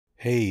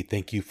Hey,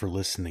 thank you for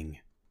listening.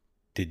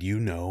 Did you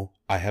know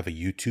I have a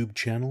YouTube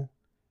channel?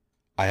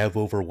 I have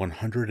over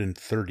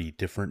 130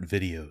 different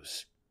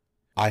videos.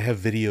 I have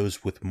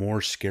videos with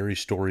more scary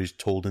stories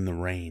told in the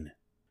rain,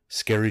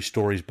 scary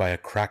stories by a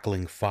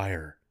crackling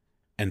fire,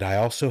 and I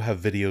also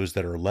have videos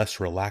that are less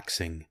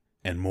relaxing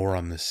and more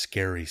on the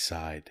scary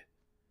side.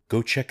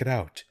 Go check it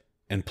out,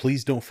 and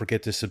please don't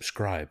forget to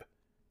subscribe.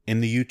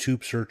 In the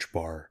YouTube search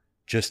bar,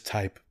 just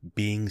type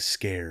 "being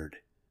scared."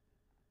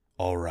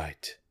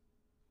 Alright,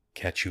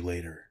 catch you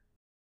later.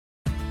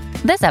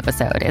 This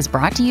episode is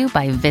brought to you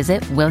by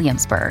Visit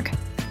Williamsburg.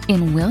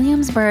 In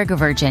Williamsburg,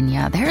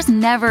 Virginia, there's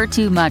never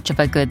too much of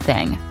a good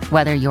thing.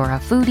 Whether you're a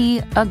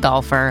foodie, a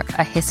golfer,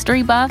 a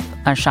history buff,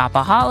 a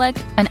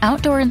shopaholic, an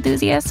outdoor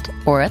enthusiast,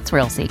 or a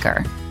thrill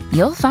seeker,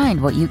 you'll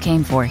find what you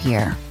came for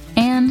here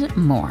and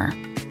more.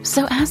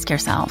 So ask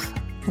yourself,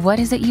 what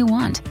is it you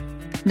want?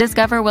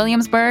 Discover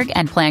Williamsburg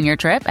and plan your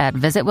trip at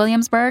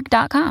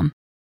visitwilliamsburg.com.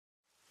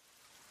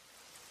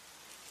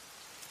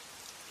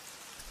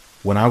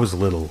 When I was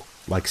little,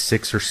 like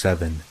 6 or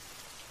 7,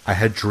 I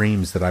had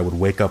dreams that I would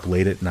wake up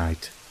late at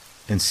night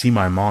and see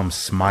my mom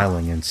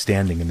smiling and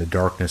standing in the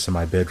darkness of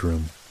my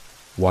bedroom,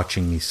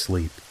 watching me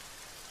sleep.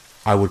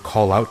 I would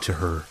call out to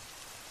her,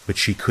 but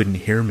she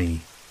couldn't hear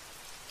me.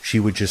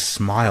 She would just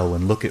smile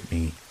and look at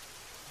me.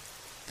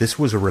 This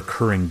was a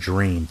recurring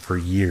dream for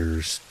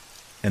years,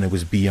 and it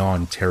was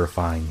beyond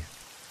terrifying.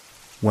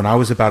 When I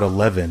was about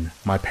 11,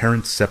 my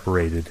parents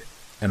separated,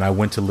 and I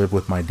went to live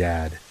with my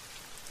dad.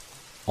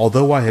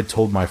 Although I had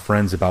told my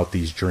friends about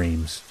these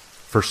dreams,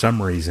 for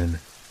some reason,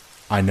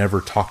 I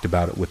never talked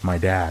about it with my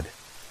dad,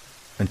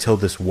 until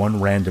this one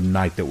random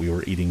night that we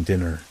were eating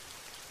dinner.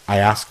 I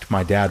asked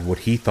my dad what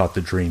he thought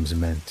the dreams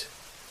meant.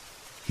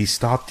 He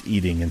stopped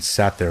eating and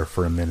sat there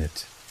for a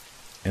minute,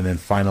 and then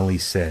finally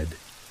said,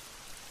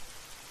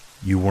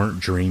 "You weren't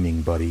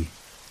dreaming, buddy.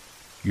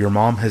 Your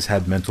mom has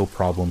had mental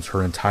problems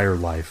her entire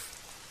life.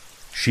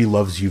 She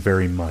loves you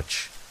very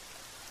much,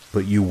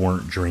 but you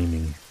weren't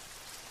dreaming.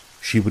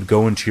 She would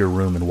go into your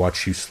room and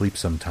watch you sleep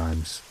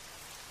sometimes."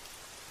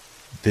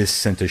 This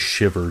sent a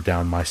shiver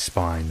down my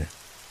spine,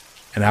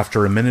 and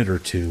after a minute or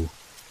two,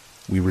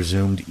 we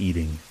resumed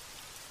eating.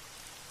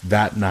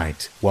 That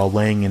night, while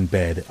laying in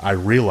bed, I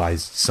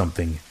realized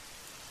something.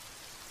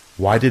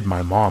 Why did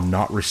my mom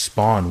not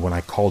respond when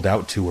I called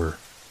out to her?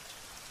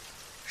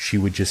 She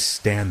would just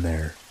stand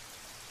there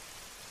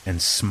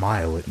and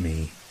smile at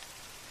me.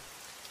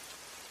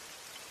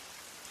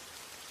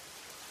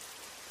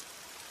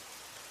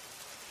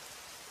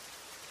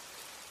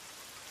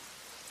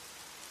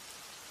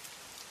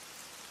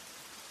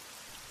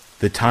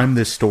 The time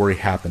this story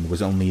happened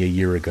was only a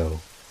year ago,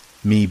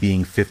 me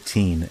being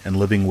 15 and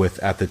living with,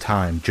 at the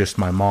time, just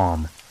my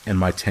mom and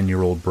my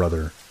 10-year-old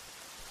brother.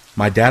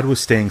 My dad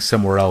was staying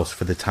somewhere else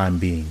for the time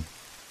being.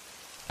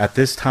 At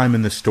this time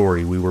in the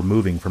story, we were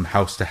moving from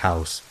house to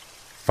house,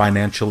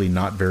 financially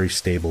not very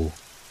stable,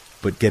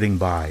 but getting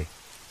by.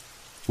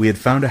 We had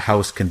found a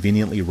house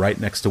conveniently right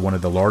next to one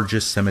of the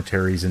largest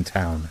cemeteries in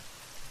town,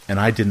 and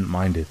I didn't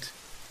mind it,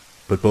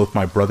 but both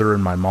my brother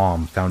and my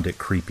mom found it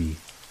creepy.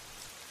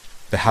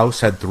 The house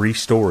had 3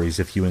 stories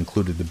if you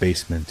included the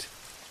basement.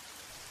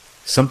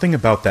 Something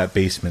about that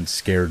basement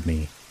scared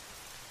me.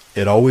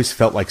 It always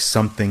felt like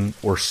something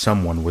or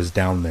someone was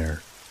down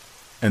there,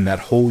 and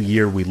that whole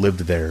year we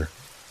lived there,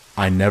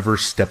 I never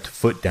stepped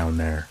foot down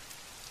there.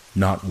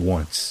 Not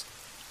once.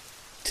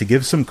 To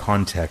give some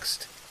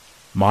context,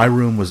 my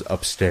room was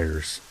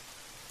upstairs.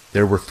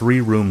 There were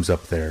 3 rooms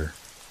up there,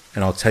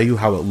 and I'll tell you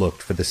how it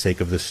looked for the sake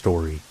of the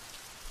story.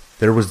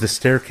 There was the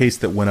staircase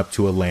that went up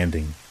to a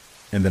landing,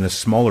 and then a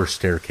smaller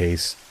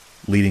staircase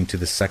leading to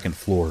the 2nd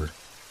floor.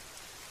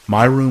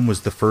 My room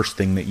was the first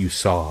thing that you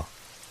saw.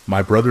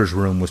 My brother's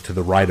room was to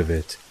the right of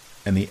it,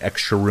 and the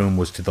extra room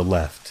was to the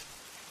left.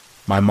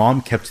 My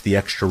mom kept the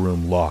extra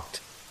room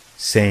locked,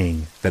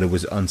 saying that it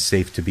was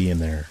unsafe to be in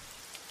there.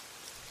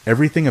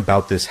 Everything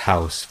about this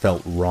house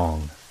felt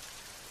wrong.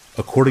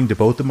 According to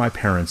both of my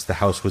parents,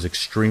 the house was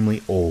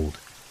extremely old,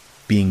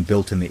 being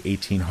built in the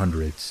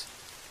 1800s.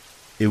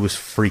 It was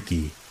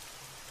freaky.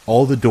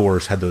 All the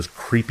doors had those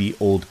creepy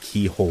old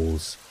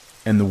keyholes,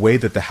 and the way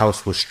that the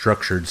house was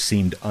structured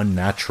seemed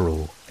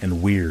unnatural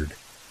and weird.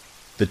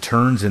 The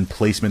turns and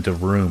placement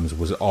of rooms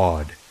was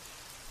odd,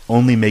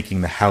 only making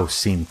the house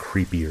seem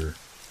creepier.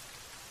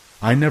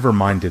 I never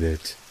minded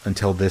it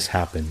until this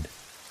happened.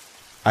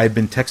 I had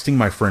been texting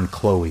my friend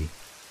Chloe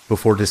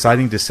before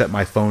deciding to set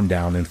my phone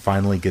down and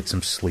finally get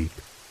some sleep.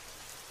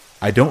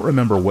 I don't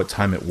remember what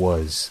time it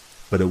was,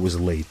 but it was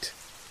late.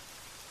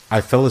 I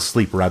fell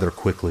asleep rather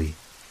quickly,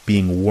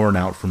 being worn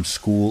out from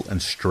school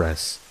and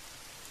stress.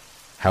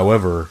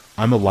 However,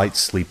 I'm a light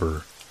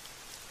sleeper.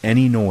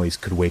 Any noise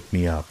could wake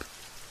me up.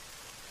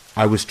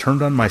 I was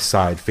turned on my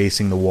side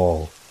facing the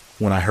wall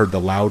when I heard the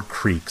loud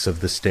creaks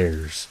of the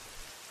stairs.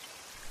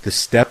 The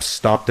steps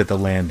stopped at the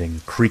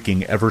landing,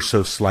 creaking ever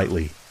so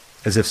slightly,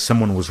 as if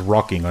someone was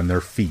rocking on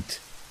their feet.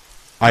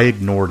 I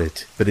ignored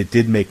it, but it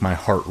did make my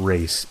heart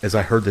race as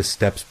I heard the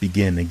steps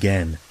begin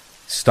again,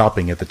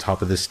 stopping at the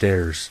top of the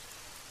stairs.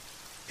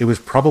 It was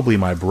probably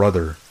my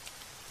brother.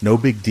 No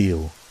big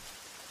deal.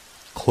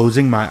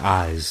 Closing my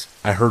eyes,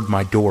 I heard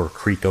my door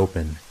creak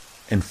open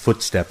and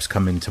footsteps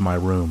come into my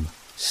room,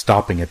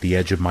 stopping at the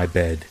edge of my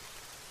bed.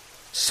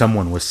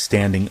 Someone was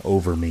standing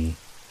over me,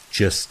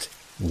 just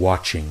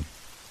watching.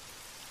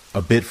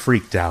 A bit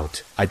freaked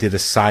out, I did a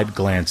side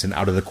glance, and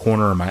out of the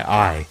corner of my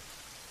eye,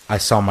 I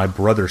saw my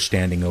brother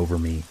standing over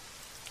me,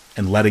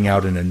 and letting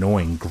out an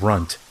annoying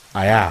grunt,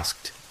 I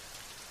asked,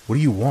 "What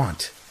do you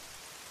want?"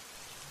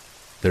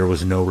 There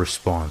was no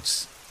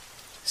response.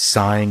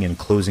 Sighing and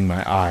closing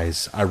my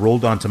eyes, I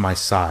rolled onto my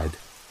side.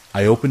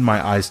 I opened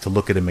my eyes to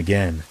look at him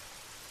again,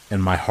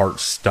 and my heart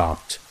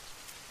stopped.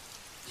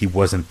 He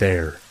wasn't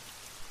there.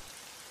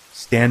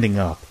 Standing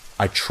up,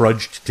 I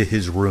trudged to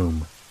his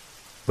room,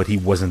 but he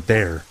wasn't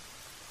there.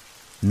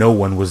 No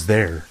one was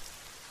there.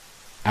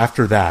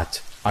 After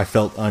that, I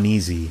felt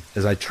uneasy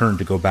as I turned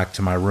to go back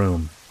to my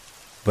room,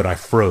 but I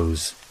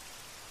froze.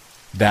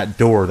 That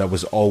door that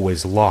was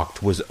always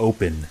locked was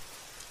open.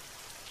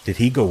 Did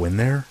he go in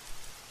there?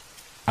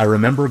 I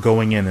remember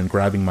going in and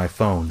grabbing my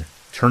phone,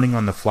 turning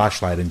on the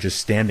flashlight and just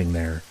standing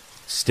there,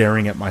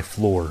 staring at my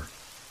floor.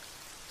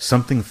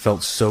 Something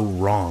felt so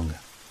wrong.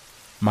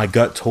 My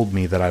gut told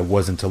me that I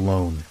wasn't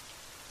alone.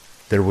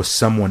 There was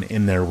someone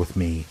in there with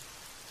me,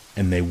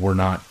 and they were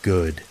not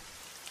good.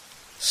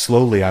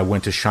 Slowly I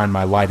went to shine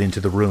my light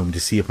into the room to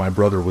see if my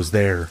brother was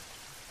there.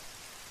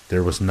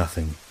 There was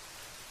nothing.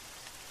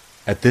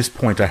 At this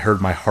point I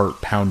heard my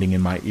heart pounding in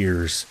my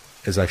ears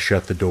as I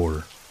shut the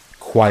door,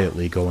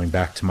 quietly going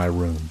back to my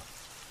room.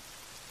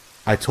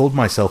 I told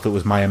myself it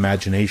was my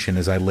imagination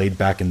as I laid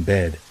back in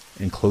bed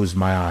and closed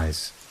my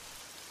eyes.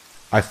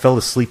 I fell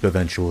asleep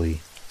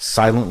eventually,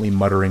 silently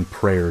muttering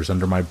prayers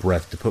under my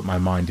breath to put my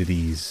mind at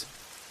ease.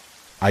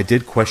 I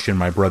did question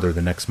my brother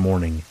the next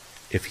morning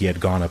if he had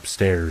gone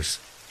upstairs,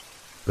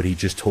 but he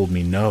just told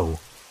me no.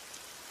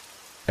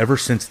 Ever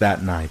since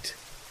that night,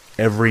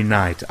 every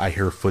night I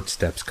hear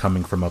footsteps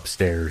coming from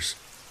upstairs,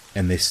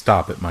 and they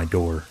stop at my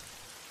door.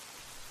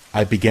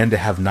 I began to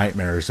have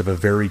nightmares of a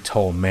very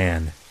tall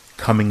man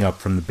coming up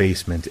from the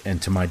basement and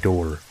to my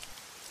door,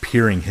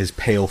 peering his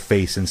pale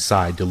face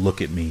inside to look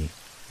at me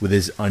with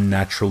his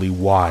unnaturally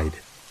wide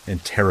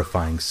and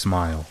terrifying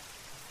smile.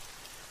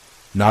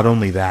 Not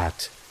only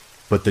that,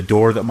 but the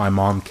door that my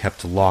mom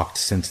kept locked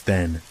since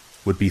then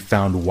would be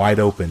found wide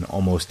open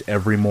almost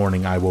every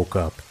morning I woke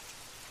up.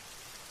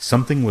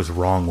 Something was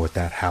wrong with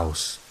that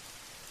house,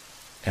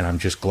 and I'm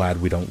just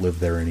glad we don't live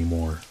there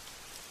anymore.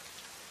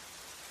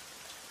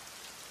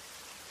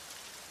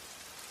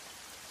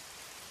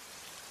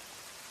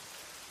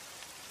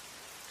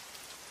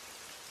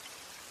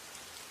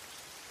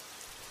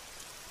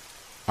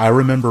 I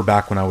remember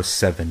back when I was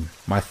 7,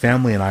 my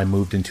family and I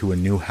moved into a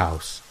new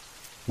house.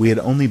 We had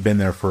only been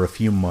there for a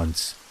few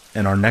months,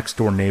 and our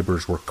next-door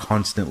neighbors were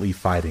constantly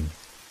fighting.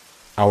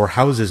 Our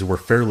houses were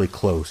fairly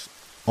close,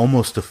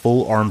 almost a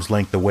full arm's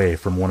length away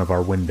from one of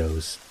our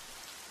windows.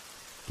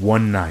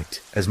 One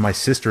night, as my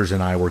sisters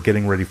and I were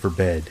getting ready for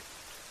bed,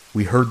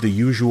 we heard the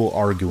usual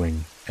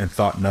arguing and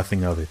thought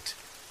nothing of it.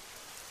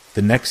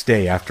 The next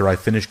day, after I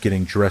finished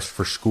getting dressed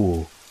for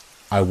school,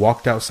 I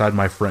walked outside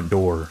my front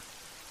door,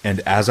 and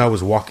as I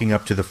was walking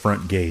up to the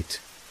front gate,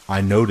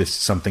 I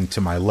noticed something to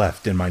my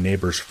left in my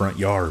neighbor's front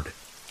yard.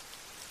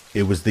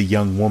 It was the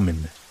young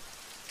woman,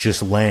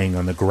 just laying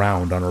on the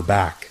ground on her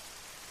back.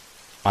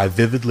 I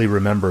vividly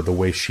remember the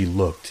way she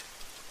looked.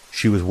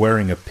 She was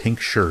wearing a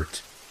pink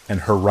shirt,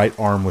 and her right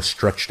arm was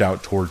stretched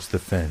out towards the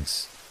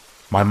fence.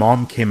 My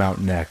mom came out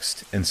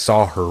next and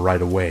saw her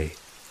right away.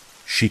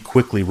 She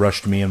quickly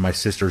rushed me and my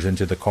sisters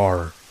into the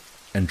car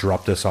and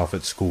dropped us off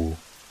at school.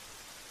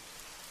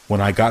 When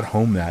I got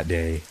home that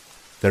day,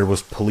 there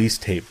was police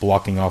tape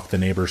blocking off the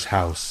neighbor's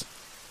house,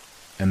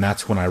 and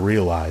that's when I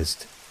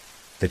realized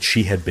that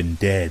she had been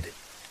dead.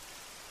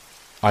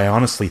 I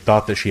honestly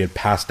thought that she had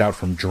passed out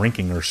from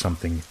drinking or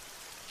something,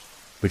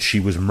 but she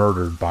was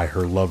murdered by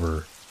her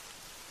lover,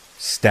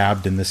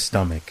 stabbed in the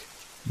stomach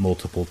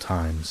multiple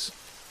times.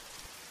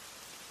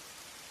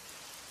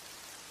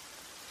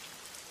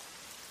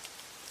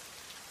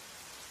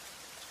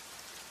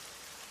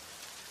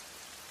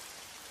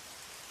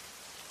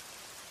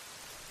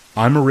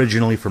 I'm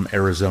originally from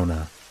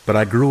Arizona, but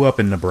I grew up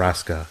in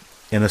Nebraska,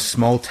 in a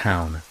small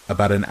town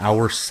about an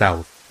hour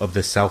south of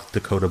the South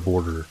Dakota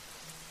border.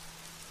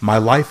 My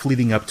life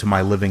leading up to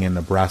my living in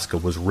Nebraska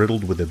was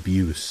riddled with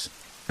abuse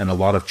and a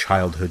lot of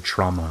childhood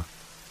trauma.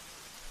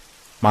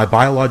 My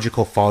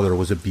biological father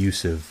was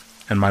abusive,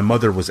 and my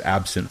mother was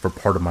absent for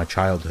part of my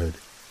childhood.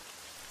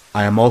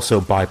 I am also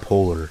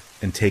bipolar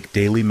and take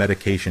daily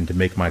medication to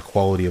make my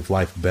quality of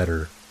life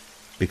better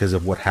because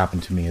of what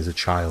happened to me as a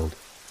child.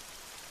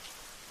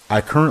 I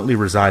currently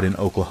reside in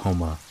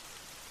Oklahoma.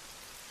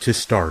 To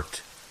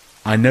start,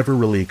 I never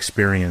really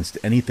experienced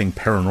anything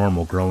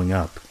paranormal growing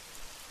up.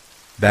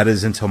 That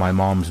is until my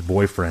mom's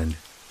boyfriend,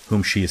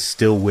 whom she is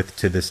still with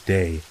to this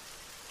day,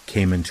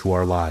 came into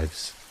our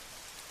lives.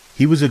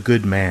 He was a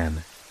good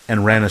man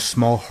and ran a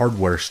small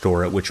hardware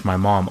store at which my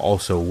mom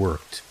also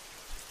worked.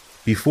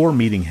 Before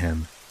meeting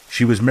him,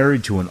 She was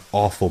married to an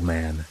awful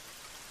man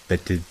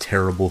that did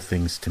terrible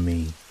things to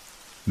me,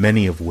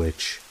 many of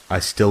which I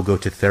still go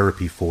to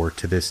therapy for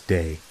to this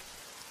day.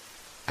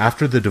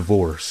 After the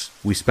divorce,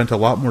 we spent a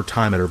lot more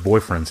time at her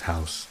boyfriend's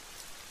house.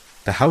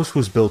 The house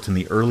was built in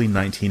the early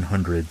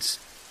 1900s,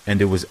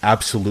 and it was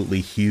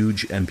absolutely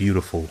huge and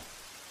beautiful.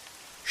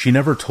 She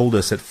never told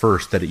us at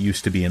first that it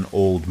used to be an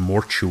old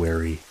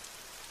mortuary.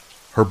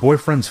 Her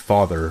boyfriend's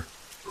father,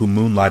 who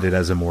moonlighted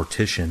as a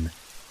mortician,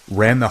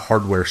 ran the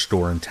hardware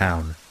store in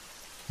town,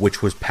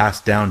 which was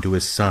passed down to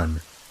his son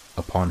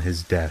upon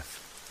his death.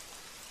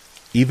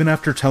 Even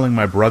after telling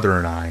my brother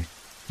and I,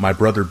 my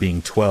brother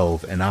being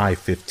 12 and I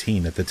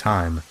 15 at the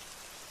time,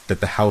 that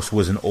the house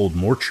was an old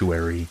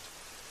mortuary,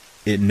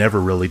 it never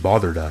really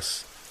bothered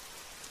us.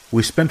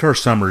 We spent our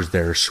summers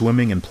there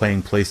swimming and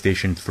playing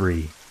PlayStation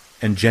 3,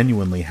 and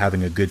genuinely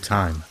having a good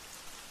time.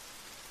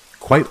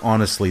 Quite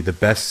honestly, the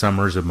best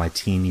summers of my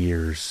teen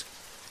years.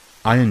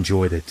 I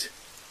enjoyed it.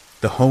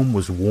 The home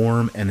was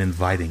warm and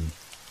inviting.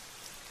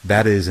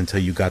 That is,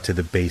 until you got to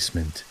the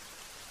basement.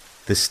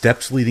 The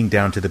steps leading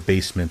down to the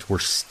basement were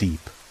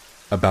steep,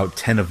 about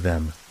 10 of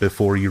them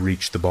before you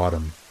reached the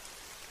bottom.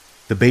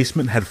 The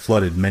basement had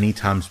flooded many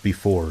times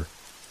before,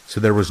 so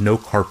there was no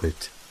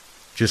carpet,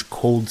 just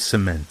cold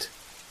cement.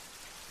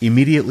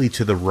 Immediately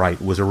to the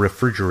right was a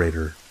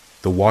refrigerator,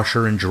 the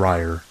washer and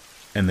dryer,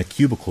 and the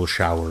cubicle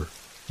shower,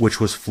 which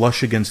was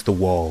flush against the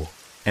wall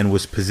and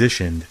was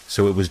positioned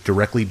so it was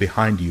directly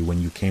behind you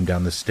when you came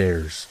down the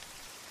stairs.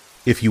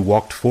 If you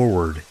walked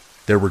forward,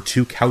 there were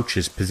 2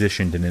 couches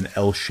positioned in an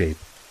L shape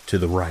to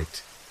the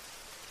right.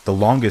 The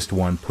longest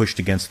one pushed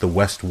against the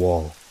west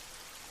wall.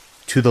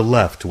 To the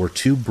left were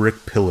 2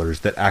 brick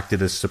pillars that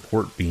acted as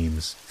support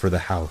beams for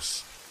the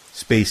house,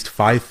 spaced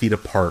 5 feet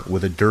apart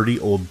with a dirty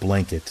old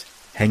blanket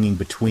hanging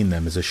between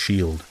them as a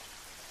shield.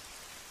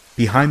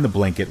 Behind the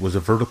blanket was a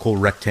vertical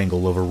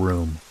rectangle of a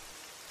room.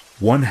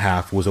 One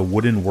half was a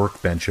wooden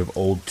workbench of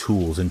old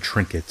tools and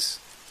trinkets,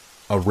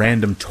 a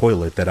random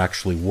toilet that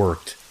actually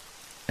worked,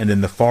 and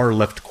in the far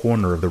left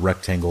corner of the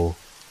rectangle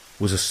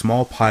was a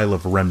small pile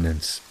of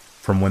remnants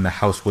from when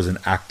the house was an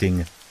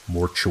acting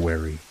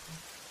mortuary.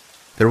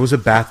 There was a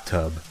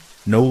bathtub,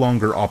 no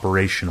longer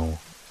operational,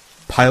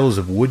 piles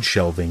of wood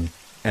shelving,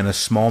 and a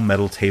small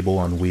metal table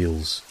on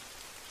wheels.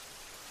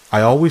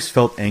 I always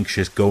felt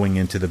anxious going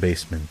into the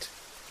basement.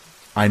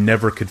 I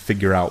never could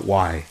figure out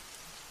why,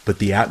 but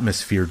the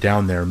atmosphere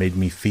down there made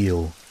me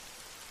feel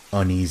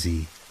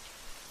uneasy.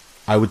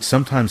 I would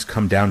sometimes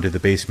come down to the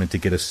basement to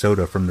get a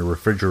soda from the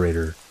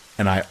refrigerator,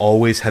 and I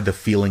always had the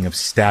feeling of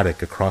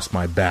static across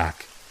my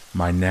back,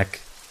 my neck,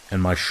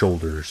 and my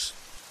shoulders.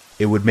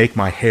 It would make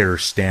my hair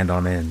stand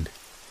on end,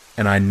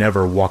 and I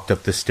never walked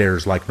up the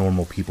stairs like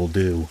normal people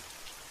do.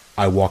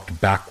 I walked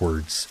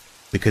backwards,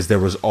 because there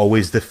was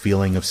always the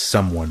feeling of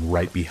someone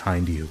right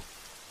behind you,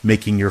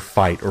 making your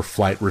fight or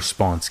flight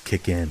response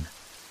kick in.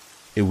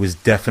 It was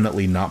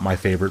definitely not my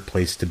favorite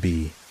place to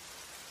be.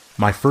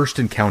 My first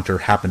encounter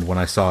happened when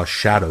I saw a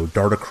shadow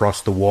dart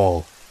across the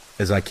wall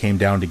as I came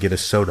down to get a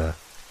soda.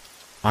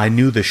 I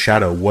knew the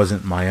shadow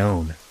wasn't my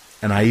own,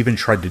 and I even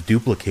tried to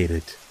duplicate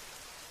it,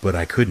 but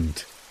I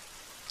couldn't.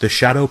 The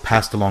shadow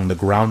passed along the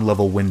ground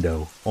level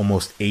window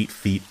almost 8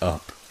 feet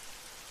up.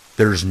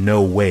 There's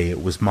no way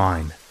it was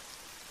mine.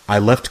 I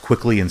left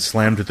quickly and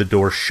slammed the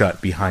door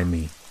shut behind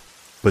me,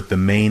 but the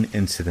main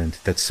incident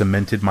that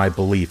cemented my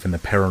belief in the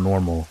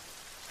paranormal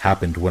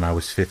happened when I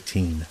was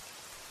 15.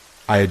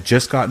 I had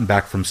just gotten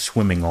back from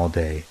swimming all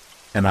day,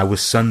 and I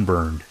was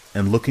sunburned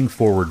and looking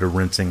forward to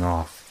rinsing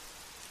off.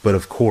 But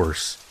of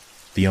course,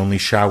 the only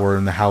shower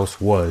in the house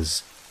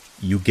was,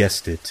 you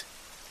guessed it,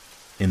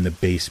 in the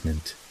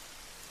basement.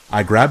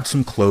 I grabbed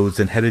some clothes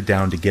and headed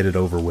down to get it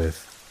over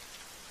with.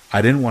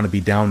 I didn't want to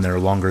be down there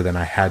longer than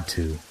I had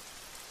to.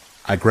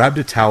 I grabbed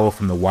a towel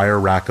from the wire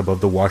rack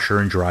above the washer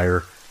and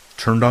dryer,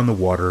 turned on the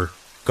water,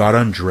 got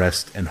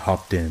undressed, and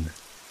hopped in.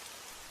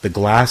 The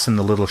glass in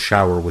the little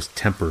shower was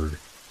tempered,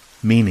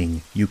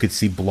 meaning you could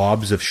see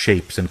blobs of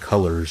shapes and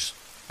colors,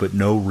 but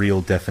no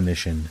real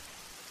definition.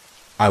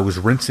 I was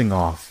rinsing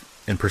off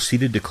and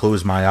proceeded to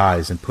close my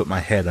eyes and put my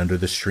head under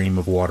the stream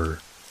of water.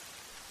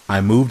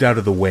 I moved out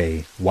of the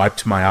way,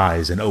 wiped my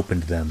eyes, and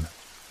opened them.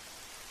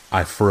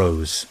 I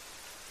froze.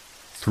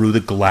 Through the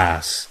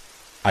glass,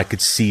 I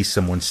could see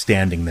someone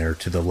standing there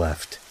to the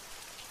left.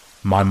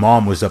 My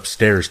mom was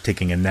upstairs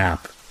taking a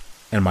nap,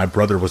 and my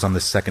brother was on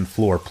the second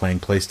floor playing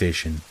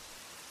PlayStation.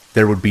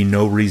 There would be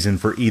no reason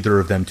for either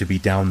of them to be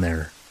down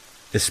there,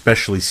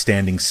 especially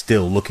standing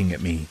still looking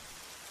at me.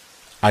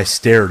 I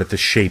stared at the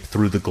shape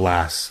through the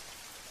glass.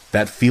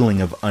 That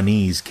feeling of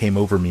unease came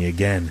over me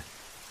again,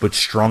 but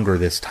stronger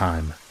this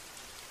time.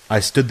 I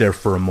stood there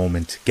for a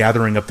moment,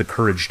 gathering up the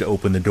courage to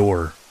open the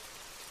door.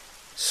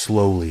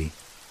 Slowly,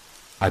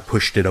 I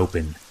pushed it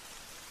open,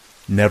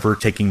 never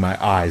taking my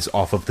eyes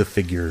off of the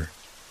figure.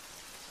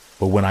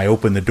 But when I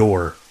opened the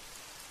door,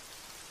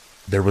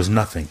 there was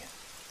nothing.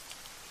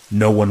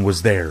 No one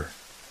was there.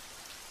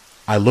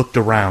 I looked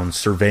around,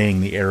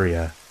 surveying the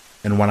area,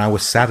 and when I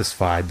was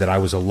satisfied that I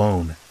was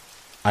alone,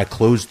 I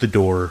closed the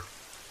door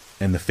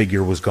and the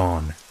figure was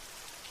gone.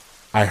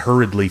 I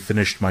hurriedly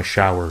finished my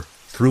shower,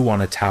 threw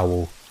on a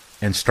towel,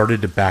 and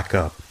started to back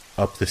up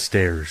the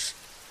stairs.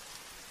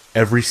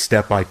 Every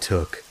step I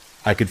took,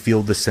 I could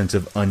feel the sense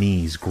of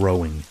unease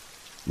growing,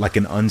 like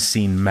an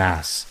unseen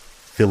mass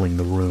filling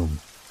the room.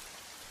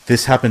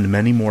 This happened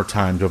many more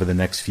times over the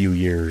next few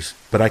years,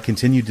 but I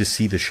continued to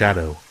see the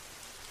shadow.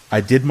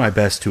 I did my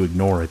best to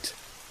ignore it,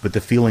 but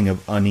the feeling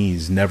of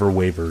unease never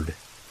wavered.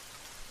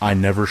 I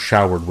never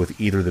showered with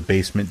either the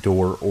basement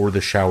door or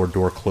the shower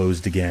door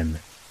closed again.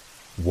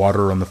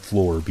 Water on the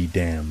floor be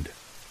damned.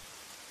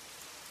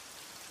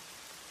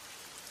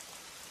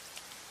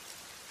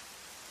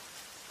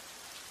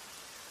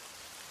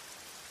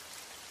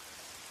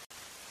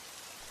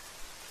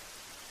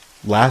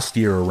 Last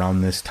year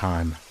around this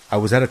time, I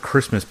was at a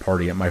Christmas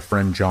party at my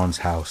friend John's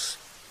house.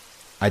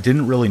 I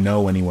didn't really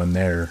know anyone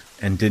there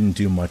and didn't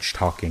do much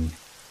talking.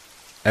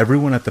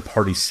 Everyone at the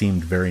party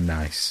seemed very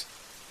nice.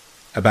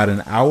 About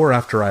an hour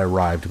after I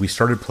arrived, we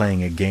started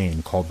playing a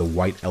game called the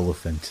White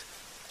Elephant.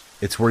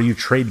 It's where you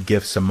trade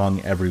gifts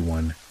among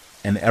everyone,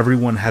 and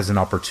everyone has an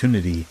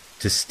opportunity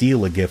to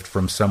steal a gift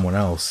from someone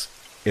else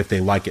if they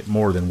like it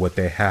more than what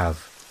they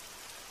have.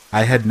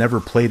 I had never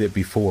played it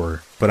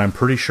before, but I'm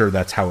pretty sure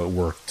that's how it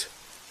worked.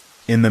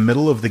 In the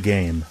middle of the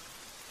game,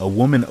 a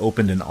woman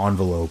opened an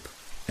envelope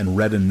and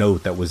read a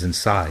note that was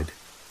inside.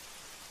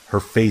 Her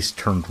face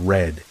turned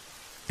red,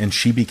 and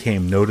she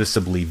became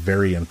noticeably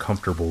very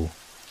uncomfortable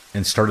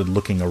and started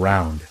looking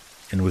around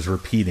and was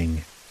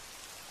repeating,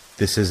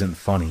 "This isn't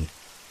funny."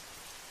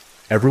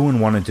 Everyone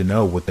wanted to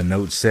know what the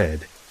note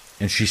said,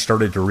 and she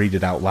started to read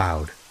it out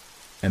loud,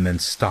 and then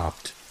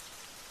stopped.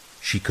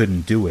 She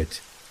couldn't do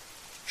it.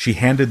 She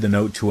handed the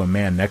note to a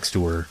man next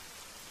to her.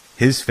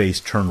 His face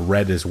turned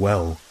red as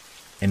well,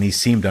 and he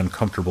seemed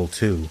uncomfortable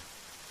too.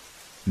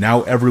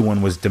 Now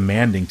everyone was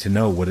demanding to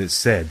know what it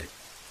said.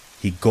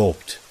 He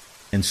gulped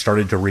and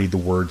started to read the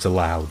words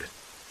aloud.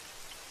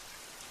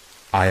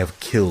 "I have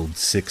killed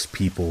 6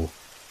 people.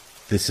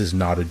 This is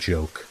not a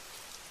joke."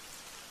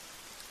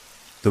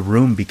 The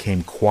room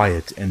became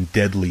quiet and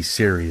deadly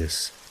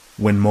serious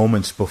when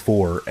moments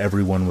before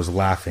everyone was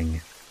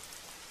laughing.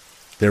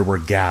 There were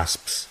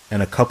gasps,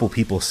 and a couple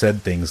people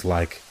said things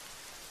like,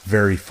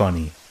 "Very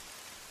funny."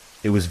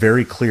 It was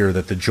very clear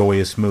that the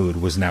joyous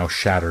mood was now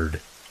shattered.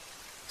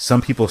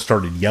 Some people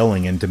started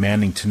yelling and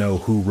demanding to know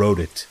who wrote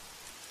it.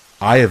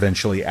 I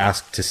eventually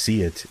asked to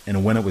see it,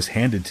 and when it was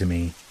handed to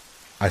me,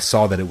 I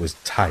saw that it was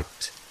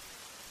typed.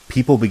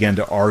 People began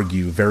to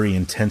argue very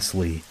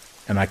intensely,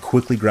 and I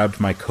quickly grabbed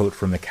my coat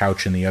from the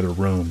couch in the other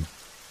room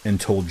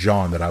and told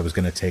John that I was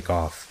going to take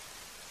off.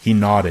 He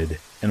nodded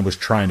and was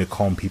trying to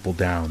calm people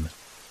down.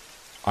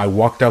 I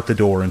walked out the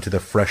door into the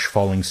fresh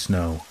falling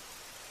snow.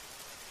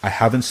 I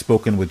haven't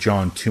spoken with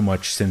John too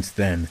much since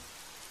then,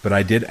 but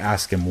I did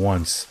ask him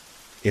once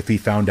if he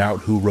found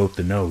out who wrote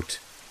the note,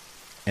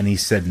 and he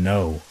said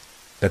no,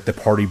 that the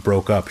party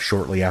broke up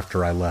shortly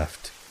after I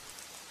left.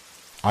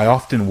 I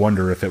often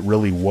wonder if it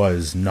really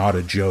was not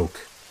a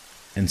joke,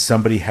 and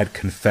somebody had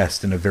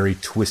confessed in a very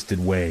twisted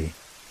way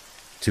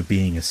to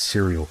being a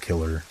serial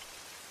killer.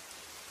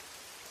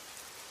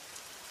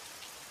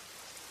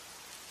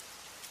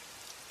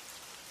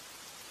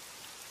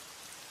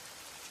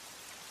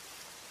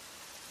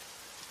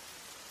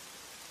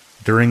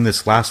 During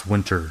this last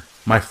winter,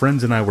 my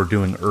friends and I were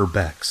doing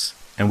urbex,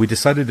 and we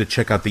decided to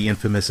check out the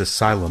infamous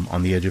asylum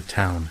on the edge of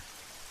town.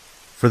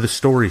 For the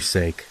story's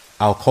sake,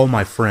 I'll call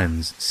my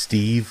friends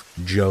Steve,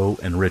 Joe,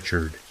 and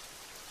Richard.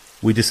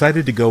 We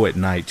decided to go at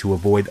night to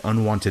avoid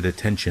unwanted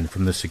attention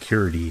from the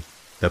security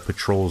that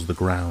patrols the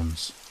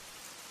grounds.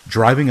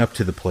 Driving up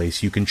to the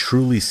place, you can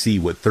truly see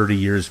what 30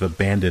 years of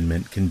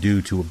abandonment can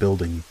do to a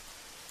building.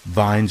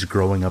 Vines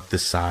growing up the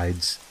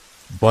sides,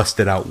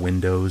 busted out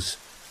windows,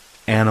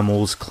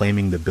 animals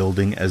claiming the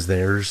building as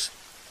theirs,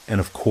 and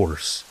of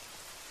course,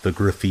 the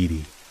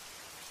graffiti.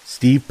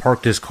 Steve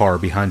parked his car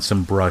behind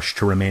some brush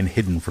to remain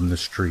hidden from the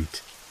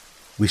street.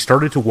 We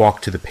started to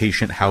walk to the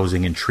patient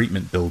housing and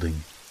treatment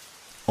building.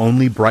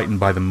 Only brightened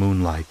by the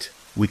moonlight,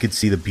 we could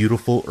see the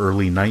beautiful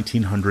early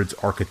 1900s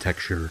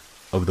architecture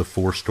of the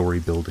 4-story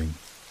building.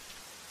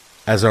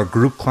 As our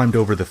group climbed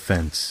over the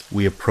fence,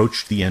 we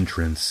approached the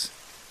entrance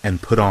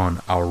and put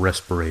on our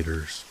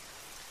respirators.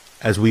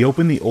 As we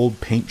opened the old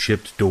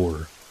paint-chipped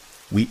door,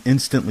 we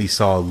instantly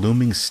saw a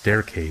looming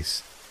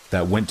staircase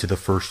that went to the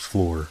first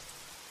floor.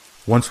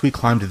 Once we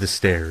climbed the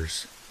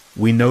stairs,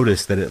 we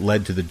noticed that it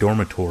led to the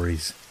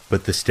dormitories,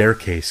 but the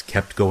staircase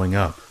kept going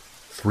up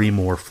 3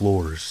 more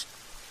floors.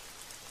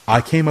 I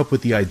came up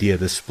with the idea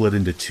to split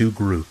into 2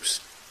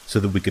 groups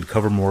so that we could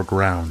cover more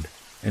ground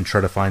and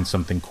try to find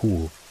something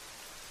cool.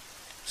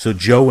 So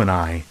Joe and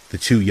I, the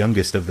 2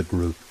 youngest of the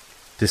group,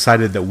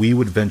 decided that we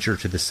would venture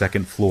to the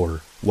 2nd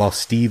floor while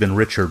Steve and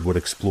Richard would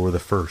explore the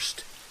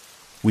first.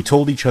 We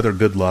told each other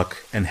good luck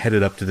and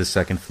headed up to the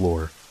 2nd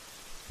floor.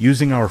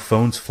 Using our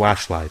phone's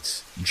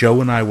flashlights, Joe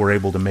and I were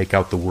able to make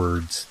out the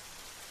words,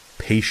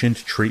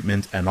 "Patient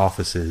Treatment and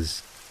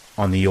Offices,"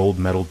 on the old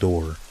metal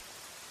door.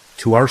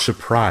 To our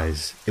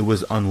surprise, it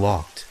was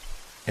unlocked.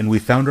 and we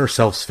found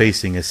ourselves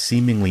facing a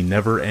seemingly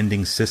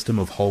never-ending system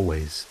of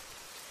hallways.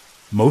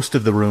 Most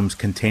of the rooms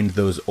contained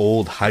those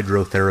old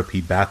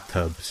hydrotherapy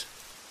bathtubs.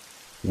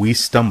 We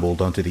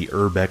stumbled onto the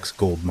Urbex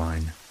gold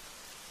mine.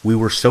 We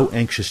were so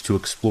anxious to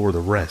explore the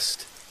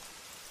rest.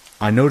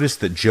 I noticed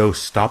that Joe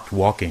stopped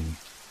walking,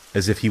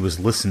 as if he was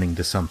listening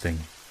to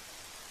something.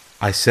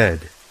 I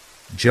said,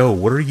 "Joe,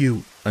 what are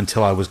you?"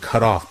 until I was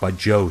cut off by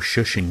Joe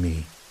shushing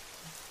me.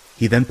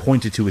 He then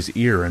pointed to his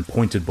ear and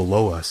pointed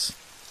below us.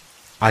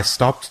 I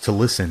stopped to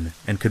listen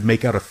and could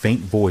make out a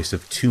faint voice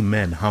of two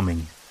men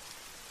humming.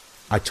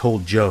 I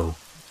told Joe,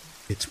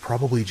 "It's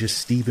probably just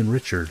Steve and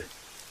Richard."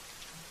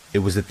 It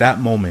was at that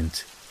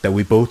moment that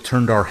we both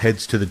turned our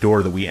heads to the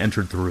door that we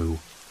entered through,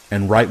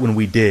 and right when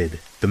we did,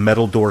 the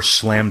metal door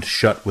slammed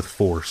shut with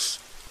force.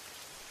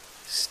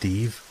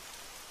 "Steve?"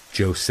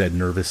 Joe said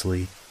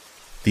nervously.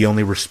 The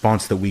only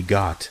response that we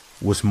got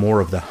was more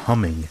of the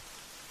humming,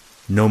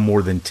 no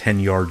more than 10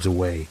 yards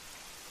away.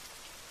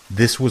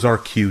 This was our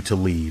cue to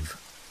leave.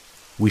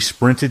 We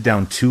sprinted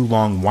down 2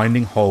 long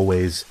winding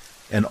hallways,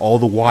 and all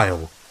the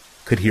while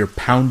could hear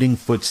pounding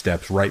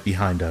footsteps right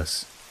behind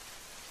us.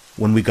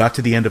 When we got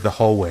to the end of the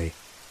hallway,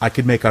 I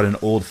could make out an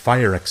old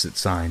fire exit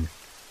sign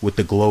with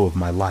the glow of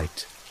my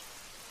light.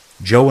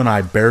 Joe and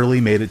I barely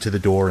made it to the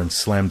door and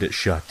slammed it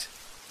shut.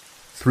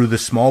 Through the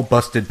small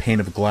busted pane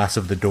of glass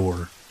of the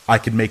door, I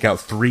could make out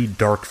 3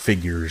 dark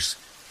figures,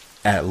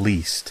 at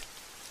least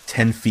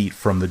 10 feet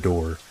from the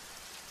door.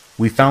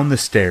 We found the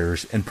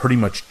stairs and pretty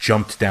much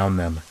jumped down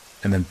them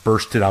and then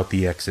bursted out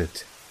the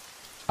exit.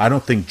 I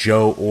don't think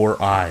Joe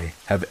or I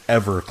have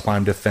ever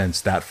climbed a fence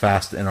that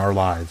fast in our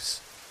lives.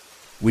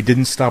 We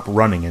didn't stop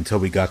running until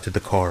we got to the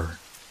car.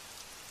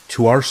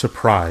 To our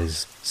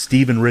surprise,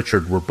 Steve and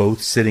Richard were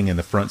both sitting in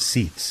the front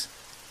seats.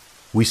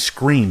 We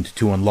screamed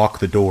to unlock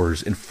the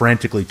doors and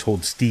frantically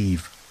told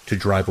Steve to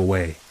drive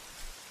away.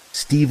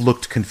 Steve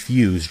looked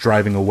confused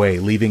driving away,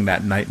 leaving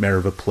that nightmare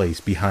of a place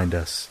behind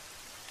us.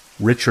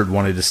 Richard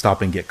wanted to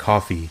stop and get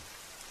coffee,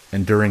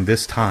 and during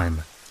this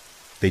time,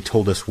 they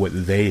told us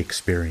what they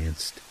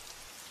experienced.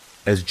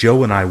 As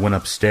Joe and I went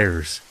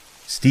upstairs,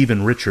 Steve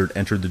and Richard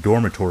entered the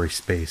dormitory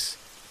space.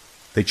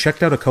 They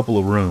checked out a couple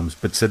of rooms,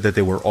 but said that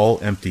they were all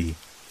empty,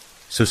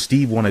 so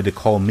Steve wanted to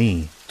call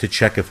me to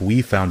check if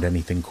we found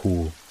anything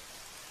cool.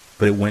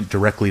 But it went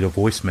directly to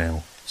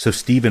voicemail, so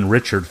Steve and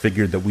Richard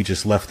figured that we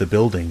just left the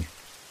building.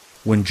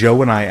 When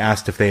Joe and I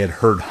asked if they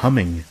had heard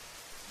humming,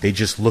 they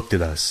just looked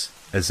at us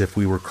as if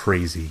we were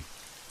crazy.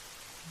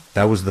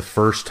 That was the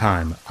first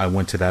time I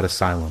went to that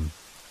asylum,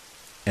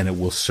 and it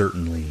will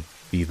certainly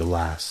be the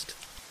last.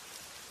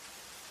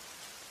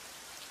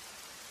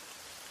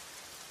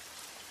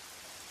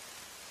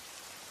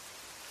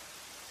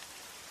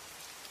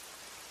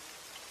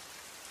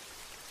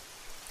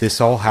 This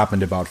all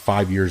happened about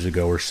 5 years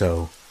ago or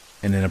so,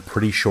 and in a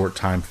pretty short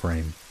time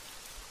frame.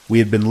 We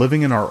had been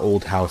living in our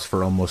old house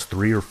for almost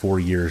 3 or 4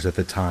 years at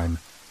the time,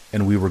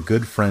 and we were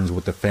good friends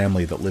with the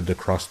family that lived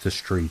across the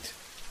street.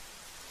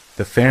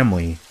 The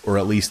family, or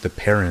at least the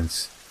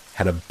parents,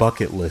 had a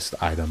bucket list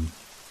item: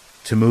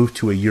 to move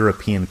to a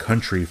European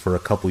country for a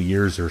couple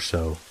years or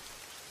so.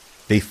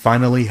 They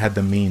finally had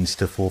the means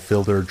to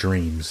fulfill their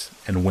dreams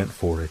and went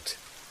for it.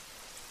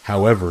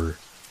 However,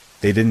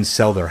 they didn't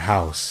sell their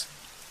house.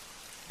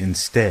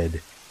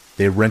 Instead,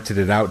 they rented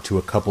it out to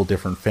a couple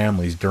different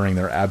families during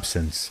their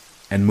absence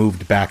and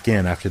moved back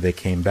in after they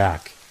came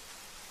back.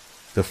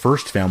 The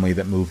first family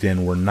that moved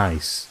in were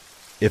nice,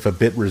 if a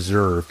bit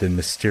reserved and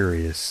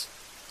mysterious.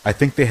 I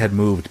think they had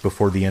moved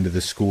before the end of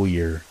the school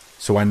year,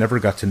 so I never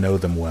got to know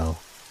them well.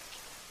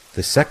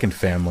 The second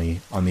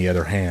family, on the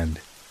other hand,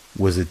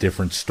 was a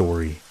different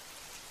story.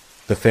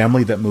 The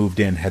family that moved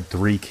in had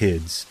 3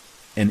 kids,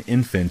 an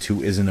infant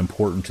who isn't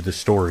important to the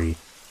story,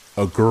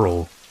 a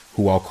girl,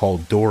 who I'll call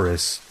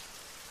Doris,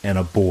 and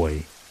a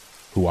boy,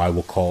 who I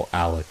will call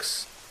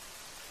Alex.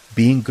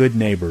 Being good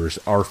neighbors,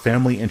 our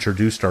family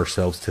introduced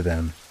ourselves to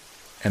them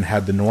and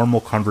had the normal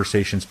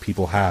conversations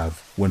people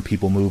have when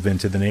people move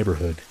into the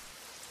neighborhood.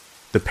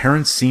 The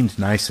parents seemed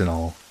nice and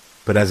all,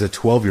 but as a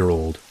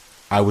 12-year-old,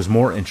 I was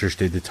more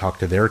interested to talk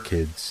to their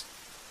kids.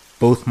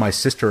 Both my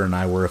sister and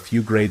I were a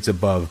few grades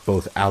above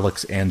both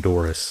Alex and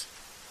Doris.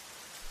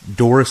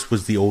 Doris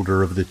was the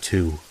older of the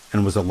two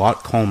and was a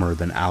lot calmer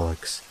than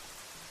Alex.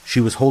 She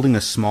was holding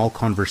a small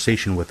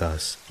conversation with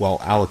us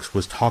while Alex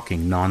was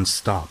talking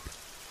non-stop.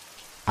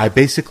 I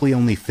basically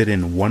only fit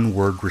in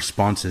 1-word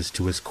responses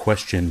to his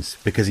questions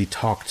because he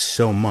talked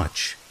so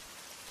much.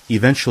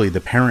 Eventually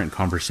the parent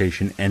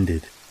conversation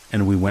ended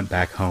and we went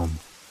back home.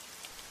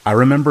 I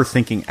remember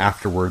thinking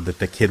afterward that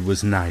the kid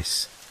was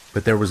nice,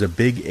 but there was a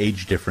big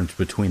age difference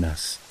between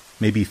us,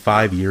 maybe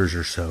 5 years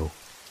or so,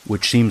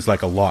 which seems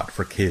like a lot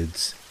for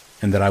kids,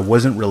 and that I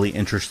wasn't really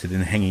interested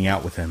in hanging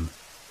out with him.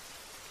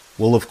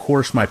 Well, of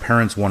course my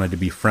parents wanted to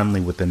be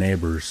friendly with the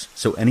neighbors,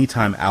 so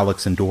anytime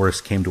Alex and Doris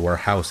came to our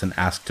house and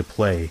asked to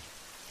play,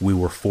 we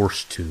were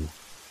forced to.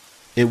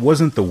 It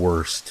wasn't the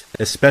worst,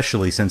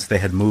 especially since they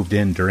had moved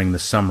in during the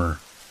summer,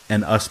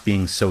 and us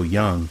being so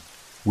young,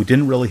 we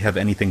didn't really have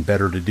anything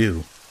better to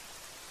do.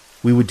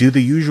 We would do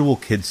the usual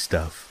kid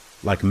stuff,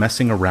 like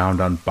messing around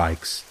on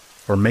bikes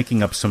or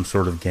making up some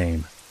sort of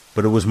game,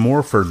 but it was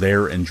more for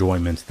their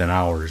enjoyment than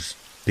ours,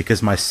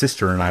 because my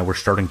sister and I were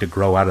starting to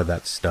grow out of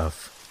that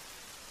stuff.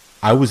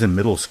 I was in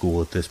middle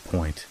school at this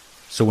point,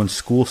 so when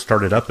school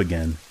started up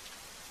again,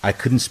 I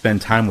couldn't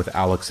spend time with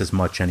Alex as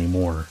much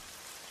anymore.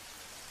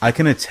 I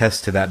can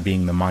attest to that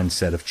being the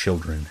mindset of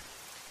children.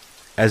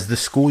 As the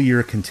school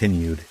year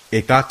continued,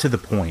 it got to the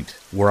point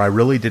where I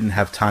really didn't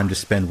have time to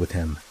spend with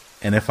him,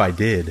 and if I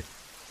did,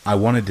 I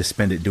wanted to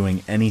spend it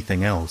doing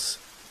anything else,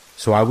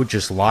 so I would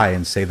just lie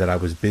and say that I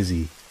was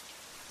busy.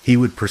 He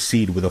would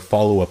proceed with a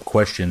follow-up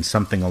question,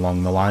 something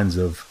along the lines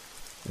of,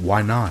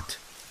 "Why not?"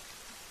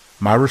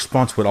 My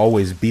response would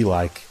always be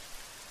like,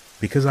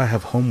 "Because I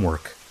have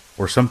homework,"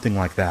 or something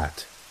like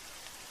that.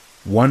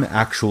 One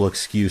actual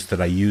excuse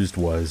that I used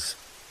was,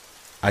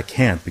 "I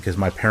can't because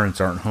my parents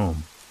aren't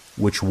home,"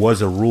 which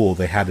was a rule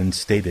they had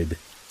instated.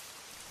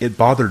 It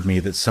bothered me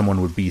that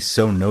someone would be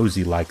so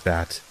nosy like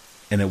that,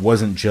 and it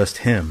wasn't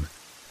just him.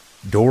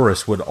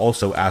 Doris would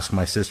also ask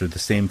my sister the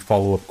same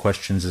follow-up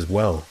questions as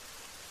well.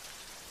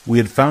 We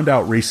had found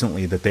out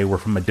recently that they were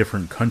from a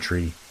different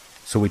country,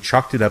 so we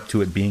chalked it up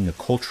to it being a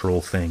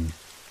cultural thing.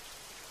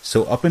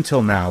 So up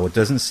until now, it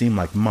doesn't seem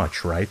like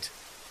much, right?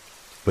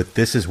 But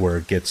this is where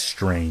it gets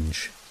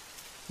strange.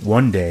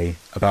 One day,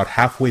 about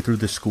halfway through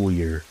the school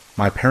year,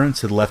 my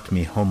parents had left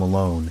me home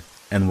alone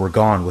and were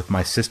gone with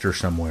my sister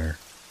somewhere.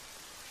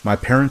 My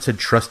parents had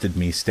trusted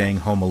me staying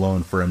home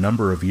alone for a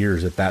number of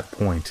years at that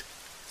point,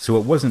 so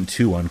it wasn't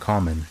too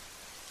uncommon.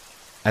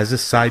 As a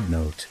side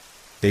note,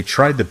 they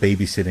tried the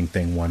babysitting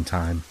thing one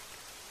time,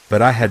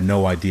 but I had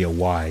no idea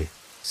why,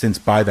 since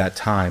by that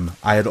time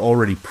I had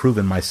already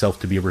proven myself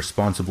to be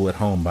responsible at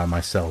home by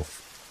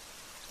myself.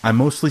 I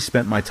mostly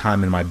spent my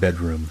time in my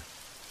bedroom.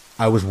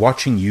 I was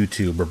watching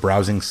YouTube or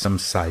browsing some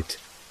site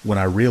when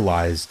I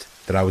realized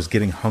that I was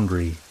getting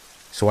hungry,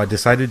 so I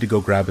decided to go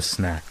grab a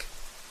snack.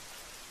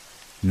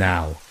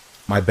 Now,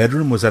 my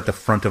bedroom was at the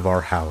front of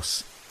our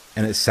house,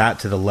 and it sat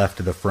to the left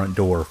of the front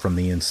door from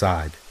the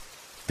inside.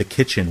 The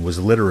kitchen was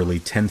literally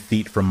 10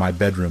 feet from my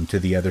bedroom to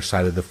the other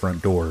side of the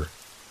front door,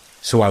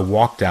 so I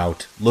walked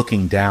out,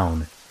 looking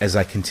down, as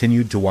I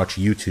continued to watch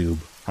YouTube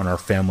on our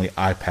family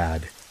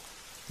iPad.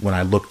 When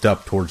I looked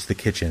up towards the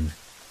kitchen,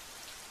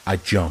 I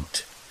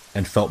jumped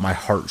and felt my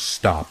heart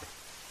stop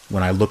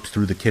when I looked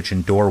through the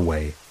kitchen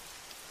doorway.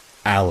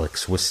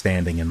 Alex was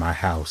standing in my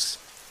house,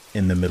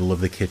 in the middle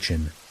of the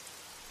kitchen.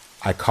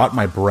 I caught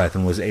my breath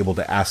and was able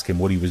to ask him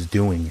what he was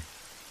doing.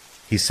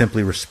 He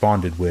simply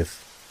responded with,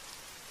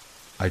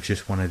 "I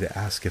just wanted to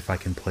ask if I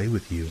can play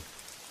with you."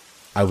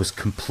 I was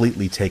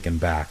completely taken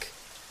back.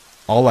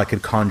 All I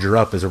could conjure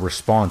up as a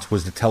response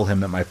was to tell him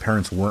that my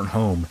parents weren't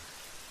home,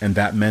 and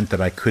that meant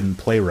that I couldn't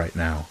play right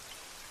now.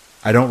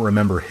 I don't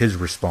remember his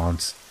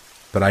response,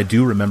 but I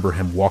do remember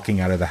him walking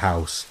out of the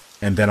house,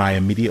 and then I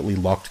immediately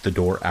locked the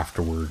door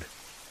afterward.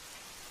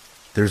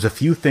 There's a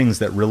few things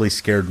that really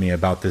scared me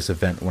about this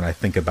event when I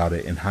think about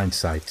it in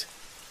hindsight.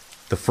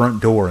 The front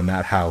door in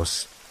that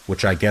house,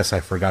 which I guess I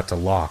forgot to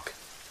lock,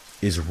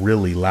 is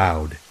really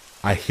loud.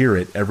 I hear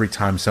it every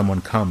time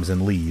someone comes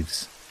and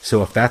leaves,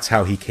 so if that's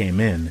how he came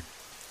in,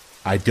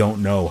 I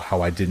don't know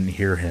how I didn't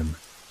hear him.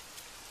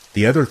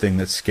 The other thing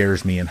that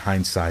scares me in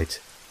hindsight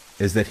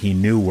is that he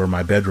knew where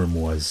my bedroom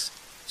was,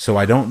 so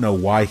I don't know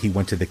why he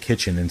went to the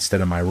kitchen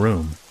instead of my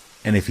room,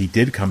 and if he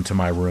did come to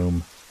my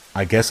room,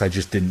 I guess I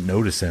just didn't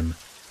notice him,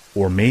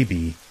 or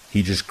maybe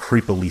he just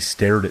creepily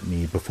stared at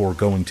me before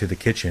going to the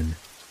kitchen.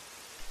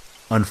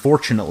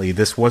 Unfortunately,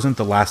 this wasn't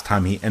the last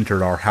time he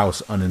entered our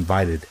house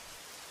uninvited.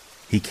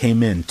 He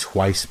came in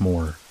twice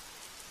more.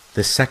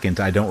 The second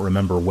I don't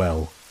remember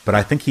well, but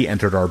I think he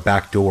entered our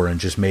back door and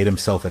just made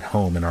himself at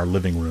home in our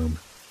living room.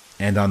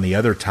 And on the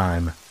other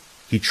time,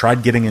 he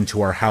tried getting into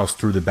our house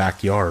through the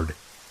backyard,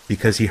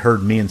 because he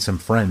heard me and some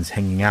friends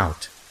hanging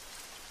out.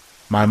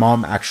 My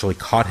mom actually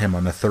caught him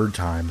on the third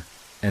time,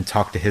 and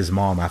talked to his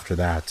mom after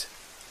that.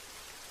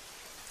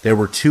 There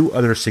were two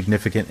other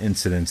significant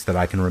incidents that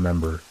I can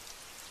remember.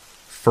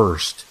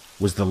 First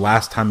was the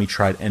last time he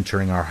tried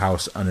entering our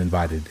house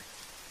uninvited.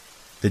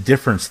 The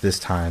difference this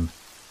time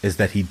is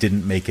that he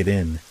didn't make it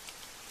in.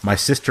 My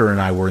sister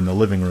and I were in the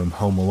living room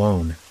home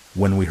alone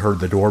when we heard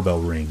the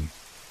doorbell ring.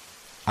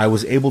 I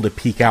was able to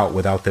peek out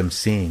without them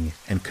seeing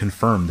and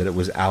confirm that it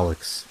was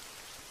Alex,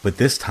 but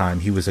this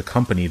time he was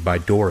accompanied by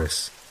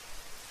Doris.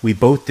 We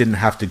both didn't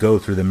have to go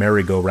through the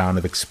merry-go-round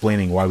of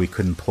explaining why we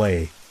couldn't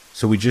play,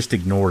 so we just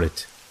ignored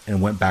it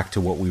and went back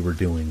to what we were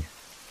doing.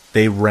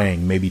 They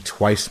rang maybe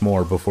twice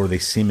more before they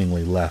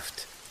seemingly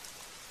left.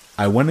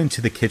 I went into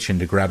the kitchen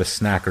to grab a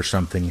snack or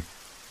something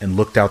and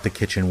looked out the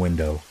kitchen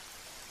window.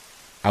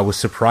 I was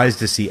surprised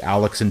to see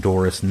Alex and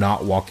Doris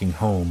not walking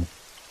home,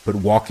 but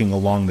walking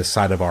along the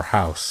side of our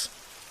house.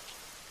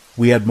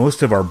 We had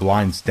most of our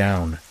blinds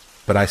down,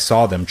 but I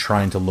saw them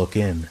trying to look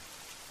in.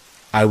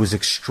 I was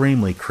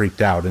extremely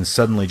creeped out and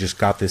suddenly just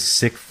got this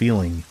sick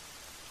feeling,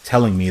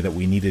 telling me that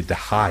we needed to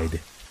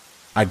hide.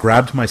 I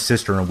grabbed my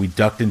sister and we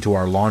ducked into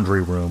our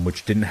laundry room,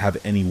 which didn't have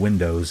any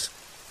windows,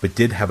 but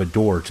did have a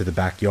door to the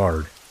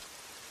backyard.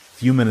 A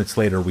few minutes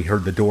later, we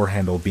heard the door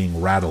handle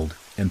being rattled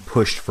and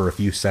pushed for a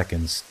few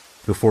seconds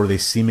before they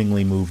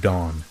seemingly moved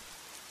on.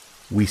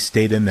 We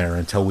stayed in there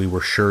until we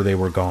were sure they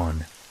were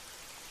gone.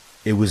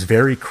 It was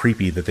very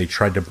creepy that they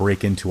tried to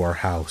break into our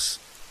house,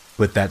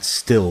 but that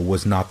still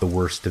was not the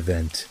worst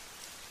event.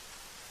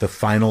 The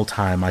final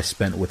time I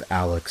spent with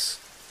Alex,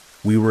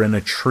 we were in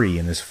a tree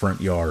in his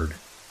front yard.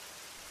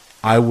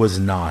 I was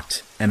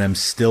not, and am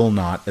still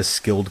not, a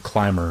skilled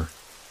climber,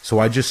 so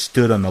I just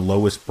stood on the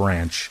lowest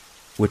branch,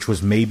 which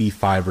was maybe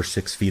 5 or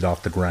 6 feet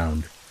off the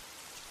ground.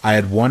 I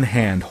had one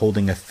hand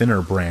holding a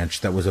thinner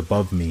branch that was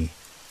above me.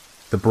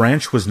 The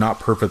branch was not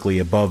perfectly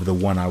above the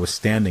one I was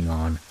standing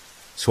on,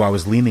 so I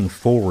was leaning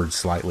forward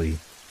slightly.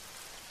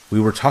 We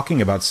were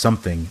talking about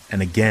something,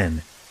 and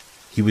again,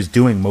 he was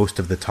doing most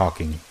of the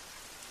talking.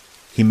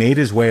 He made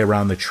his way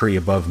around the tree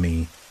above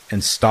me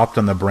and stopped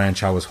on the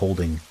branch I was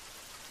holding.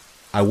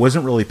 I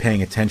wasn't really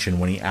paying attention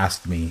when he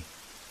asked me,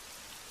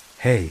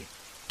 "Hey,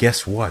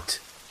 guess what?"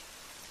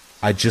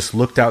 I just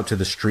looked out to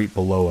the street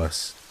below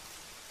us.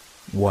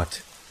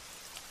 "What?"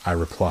 I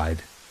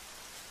replied.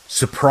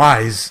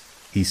 "Surprise!"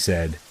 he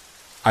said.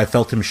 I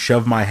felt him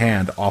shove my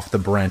hand off the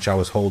branch I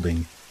was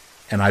holding,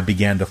 and I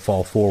began to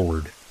fall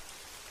forward.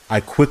 I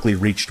quickly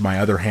reached my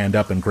other hand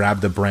up and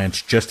grabbed the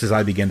branch just as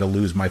I began to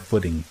lose my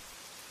footing.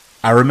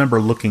 I remember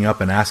looking up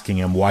and asking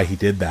him why he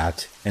did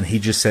that, and he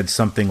just said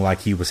something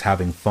like he was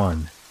having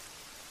fun.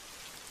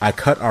 I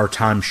cut our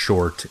time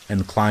short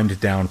and climbed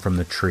down from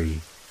the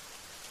tree.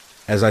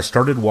 As I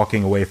started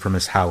walking away from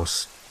his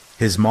house,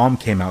 his mom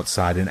came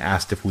outside and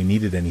asked if we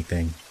needed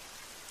anything.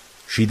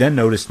 She then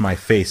noticed my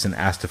face and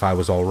asked if I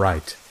was all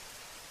right.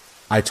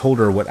 I told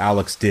her what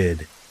Alex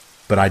did,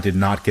 but I did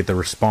not get the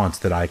response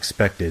that I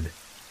expected.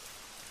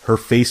 Her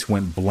face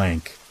went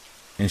blank,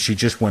 and she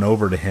just went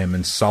over to him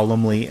and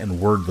solemnly and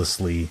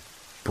wordlessly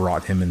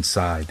brought him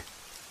inside.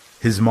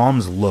 His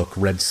mom's look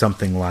read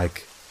something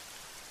like,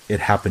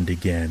 "It happened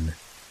again,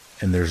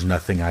 and there's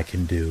nothing I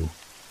can do."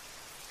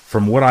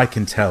 From what I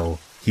can tell,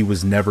 he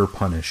was never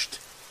punished.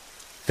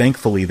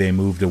 Thankfully, they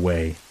moved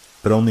away,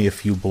 but only a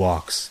few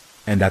blocks,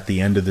 and at the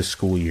end of the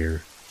school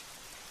year.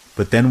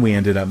 But then we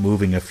ended up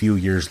moving a few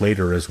years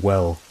later as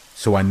well,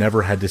 so I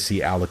never had to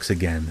see Alex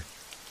again.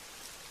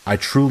 I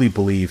truly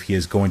believe he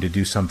is going to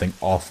do something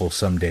awful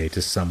someday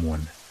to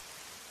someone.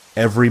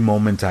 Every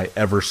moment I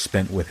ever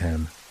spent with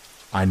him,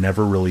 I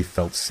never really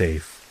felt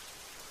safe.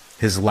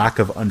 His lack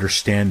of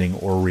understanding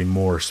or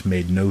remorse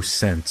made no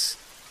sense,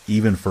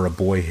 even for a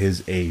boy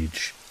his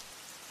age.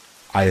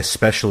 I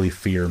especially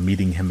fear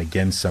meeting him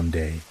again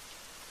someday,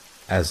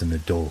 as an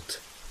adult.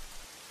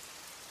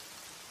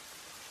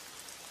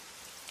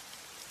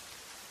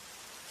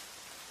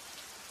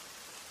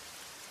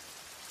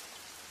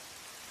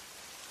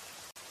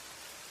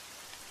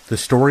 The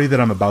story that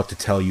I'm about to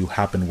tell you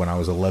happened when I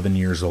was 11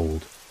 years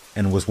old,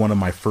 and was one of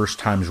my first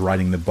times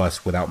riding the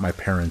bus without my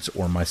parents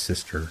or my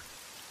sister.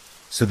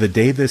 So the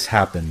day this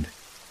happened,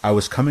 I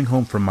was coming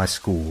home from my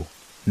school.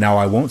 Now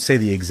I won't say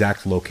the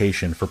exact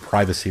location for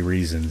privacy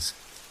reasons,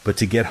 but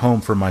to get home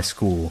from my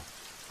school,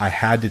 I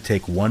had to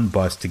take one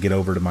bus to get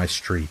over to my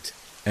street,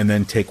 and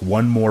then take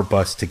one more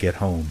bus to get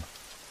home.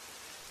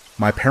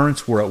 My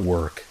parents were at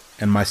work,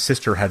 and my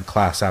sister had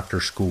class after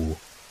school,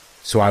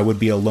 so I would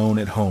be alone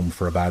at home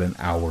for about an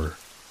hour.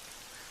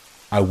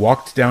 I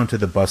walked down to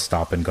the bus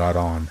stop and got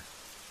on.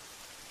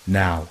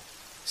 Now,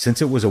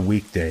 since it was a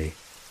weekday,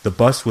 the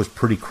bus was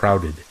pretty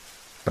crowded,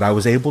 but I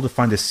was able to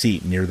find a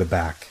seat near the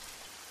back.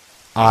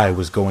 I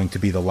was going to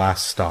be the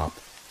last stop,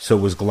 so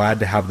was glad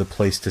to have the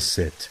place to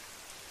sit.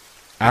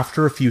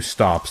 After a few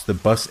stops, the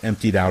bus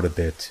emptied out a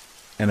bit,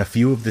 and a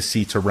few of the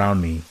seats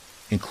around me,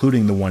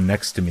 including the one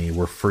next to me,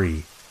 were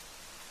free.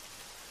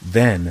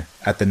 Then,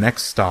 at the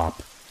next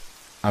stop,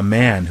 a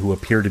man who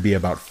appeared to be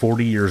about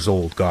 40 years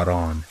old got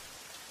on.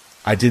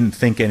 I didn't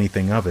think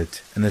anything of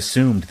it, and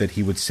assumed that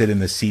he would sit in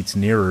the seats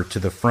nearer to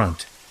the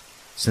front,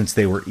 since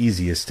they were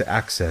easiest to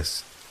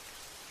access.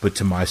 But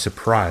to my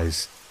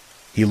surprise,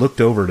 he looked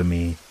over to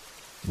me,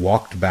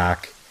 walked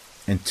back,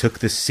 and took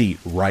the seat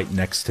right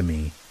next to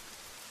me.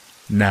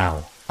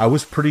 Now, I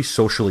was pretty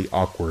socially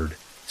awkward,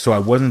 so I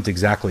wasn't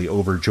exactly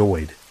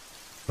overjoyed,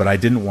 but I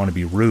didn't want to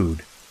be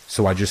rude,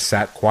 so I just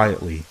sat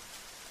quietly.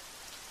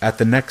 At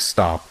the next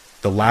stop,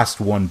 the last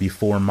one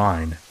before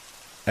mine,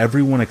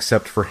 everyone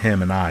except for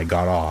him and I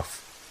got off.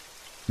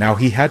 Now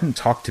he hadn't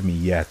talked to me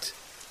yet,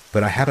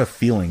 but I had a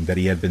feeling that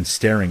he had been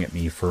staring at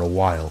me for a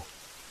while.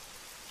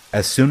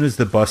 As soon as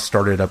the bus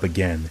started up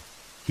again,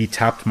 he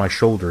tapped my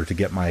shoulder to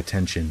get my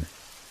attention.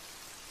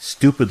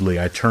 Stupidly,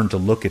 I turned to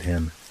look at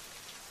him,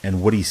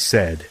 and what he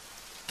said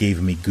gave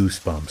me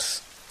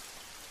goosebumps.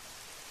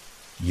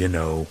 "You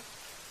know,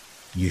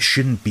 you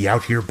shouldn't be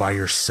out here by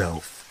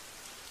yourself.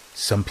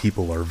 Some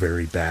people are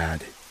very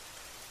bad."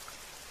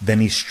 Then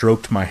he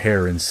stroked my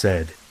hair and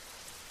said,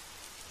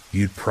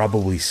 "You'd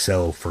probably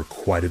sell for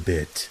quite a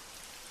bit."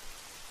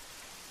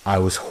 I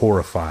was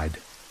horrified.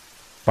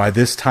 By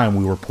this time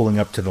we were pulling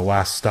up to the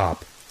last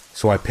stop,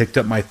 so I picked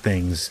up my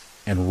things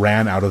and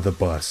ran out of the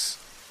bus.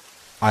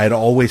 I had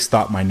always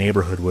thought my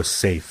neighborhood was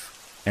safe,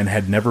 and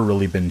had never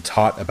really been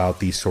taught about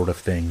these sort of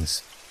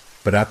things,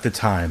 but at the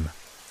time,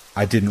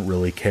 I didn't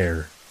really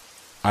care.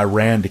 I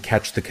ran to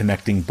catch the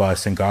connecting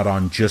bus and got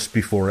on just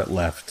before it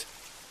left.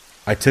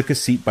 I took a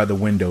seat by the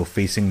window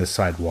facing the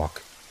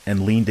sidewalk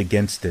and leaned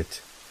against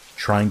it,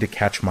 trying to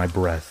catch my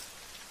breath.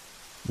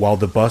 While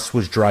the bus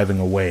was driving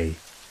away,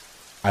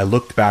 I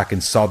looked back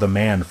and saw the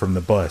man from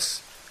the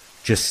bus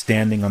just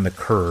standing on the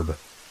curb,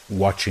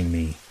 watching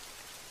me,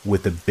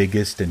 with the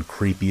biggest and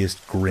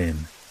creepiest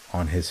grin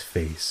on his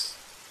face.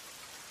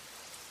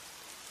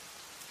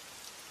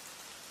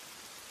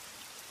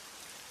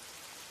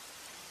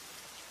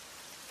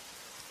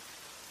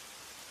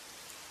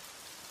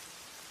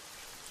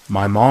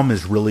 My mom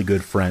is really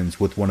good friends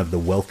with one of the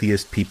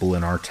wealthiest people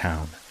in our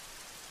town.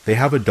 They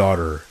have a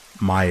daughter,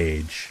 my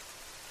age.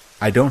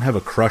 I don't have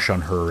a crush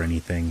on her or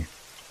anything,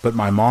 but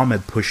my mom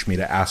had pushed me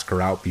to ask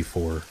her out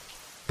before,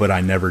 but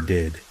I never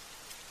did.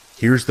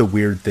 Here's the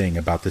weird thing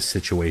about this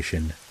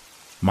situation.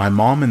 My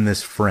mom and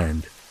this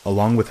friend,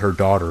 along with her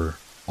daughter,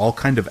 all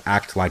kind of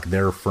act like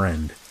their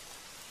friend.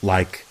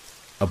 Like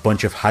a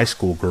bunch of high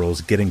school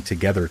girls getting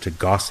together to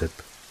gossip.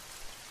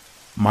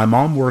 My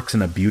mom works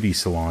in a beauty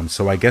salon,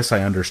 so I guess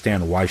I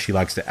understand why she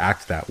likes to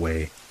act that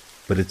way,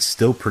 but it's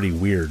still pretty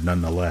weird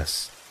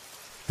nonetheless.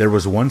 There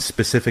was one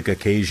specific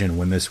occasion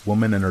when this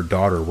woman and her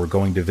daughter were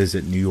going to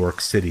visit New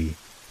York City.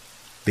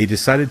 They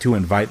decided to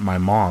invite my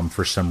mom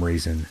for some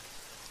reason.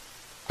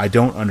 I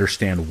don't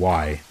understand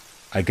why.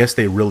 I guess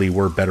they really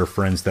were better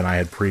friends than I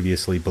had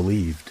previously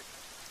believed.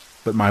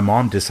 But my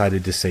mom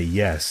decided to say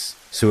yes,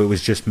 so it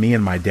was just me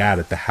and my dad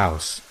at the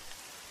house.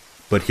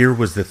 But here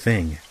was the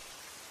thing.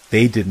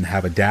 They didn't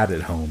have a dad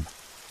at home.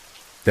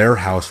 Their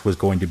house was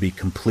going to be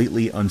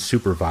completely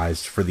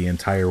unsupervised for the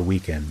entire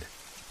weekend.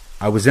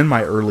 I was in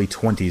my early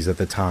 20s at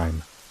the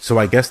time, so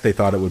I guess they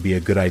thought it would be a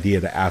good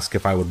idea to ask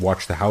if I would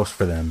watch the house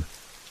for them,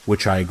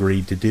 which I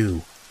agreed to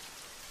do.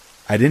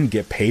 I didn't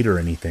get paid or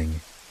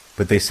anything,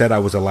 but they said I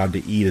was allowed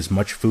to eat as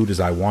much food as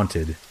I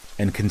wanted,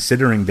 and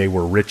considering they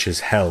were rich as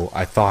hell,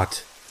 I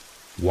thought,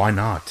 why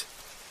not?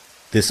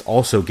 This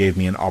also gave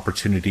me an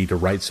opportunity to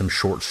write some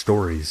short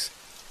stories.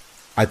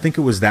 I think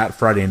it was that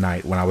Friday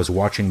night when I was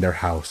watching their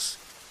house.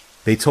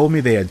 They told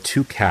me they had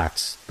 2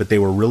 cats, but they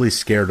were really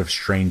scared of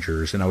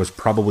strangers, and I was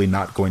probably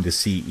not going to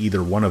see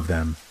either one of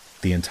them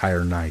the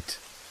entire night.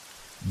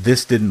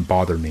 This didn't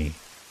bother me.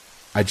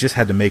 I just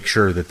had to make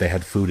sure that they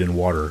had food and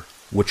water,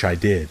 which I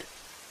did.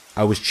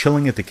 I was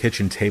chilling at the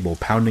kitchen table,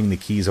 pounding the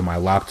keys on my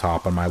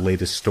laptop on my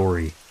latest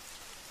story,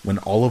 when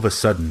all of a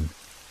sudden,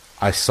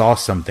 I saw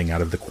something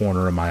out of the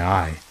corner of my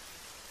eye.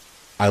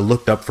 I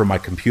looked up from my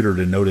computer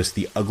to notice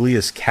the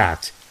ugliest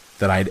cat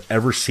that I had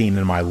ever seen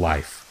in my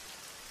life.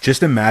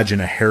 Just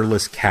imagine a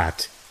hairless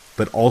cat,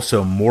 but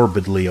also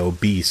morbidly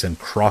obese and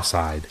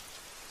cross-eyed.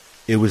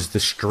 It was the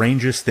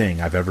strangest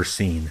thing I've ever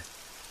seen.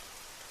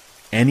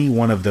 Any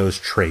one of those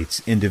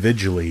traits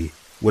individually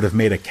would have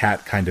made a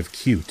cat kind of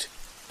cute,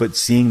 but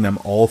seeing them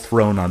all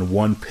thrown on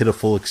one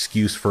pitiful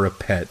excuse for a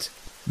pet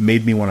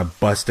made me want to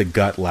bust a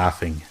gut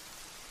laughing.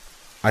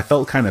 I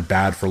felt kind of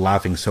bad for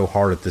laughing so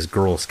hard at this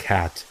girl's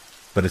cat,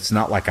 but it's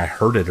not like I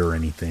hurt it or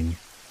anything.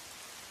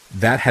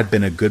 That had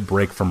been a good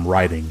break from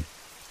writing,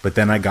 but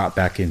then I got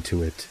back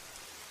into it.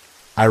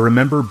 I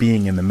remember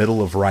being in the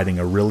middle of writing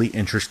a really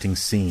interesting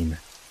scene.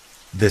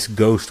 This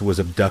ghost was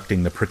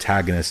abducting the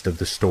protagonist of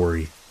the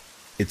story.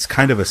 It's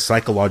kind of a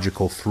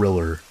psychological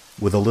thriller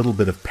with a little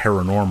bit of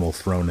paranormal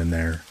thrown in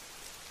there.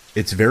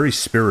 It's very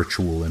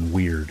spiritual and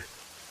weird.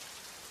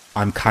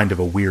 I'm kind of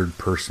a weird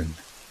person.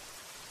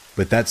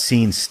 But that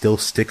scene still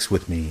sticks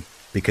with me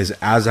because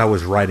as I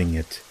was writing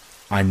it,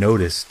 I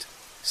noticed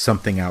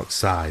something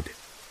outside.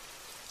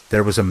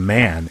 There was a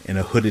man in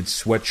a hooded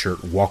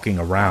sweatshirt walking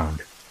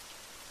around.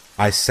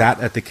 I sat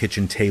at the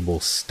kitchen table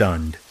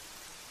stunned.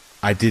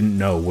 I didn't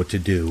know what to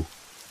do.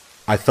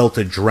 I felt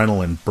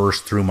adrenaline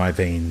burst through my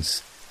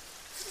veins.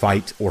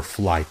 Fight or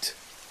flight.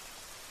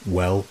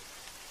 Well,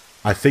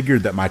 I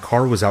figured that my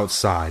car was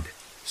outside,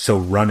 so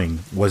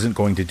running wasn't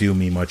going to do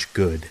me much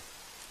good.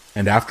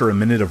 And after a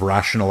minute of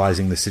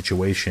rationalizing the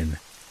situation,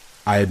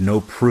 I had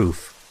no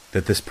proof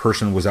that this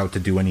person was out to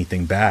do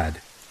anything bad.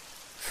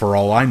 For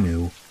all I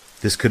knew,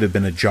 this could have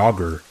been a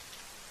jogger.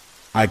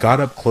 I got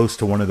up close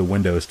to one of the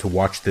windows to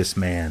watch this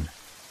man.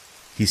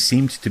 He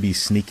seemed to be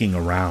sneaking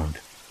around.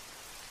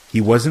 He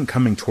wasn't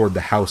coming toward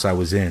the house I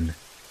was in,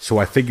 so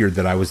I figured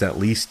that I was at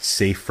least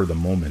safe for the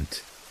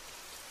moment.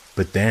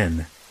 But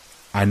then,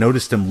 I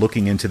noticed him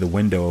looking into the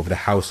window of the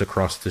house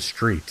across the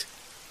street.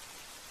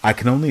 I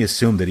can only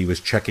assume that he was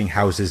checking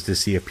houses to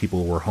see if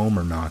people were home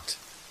or not.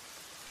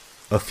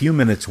 A few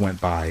minutes went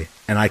by,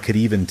 and I could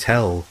even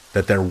tell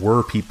that there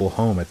were people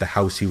home at the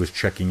house he was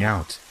checking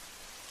out.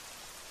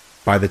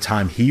 By the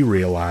time he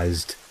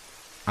realized,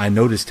 I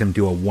noticed him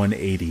do a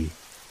 180.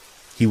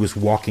 He was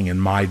walking in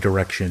my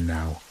direction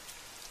now.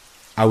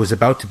 I was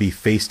about to be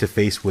face to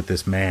face with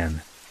this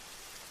man.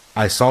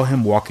 I saw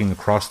him walking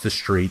across the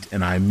street,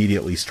 and I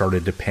immediately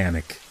started to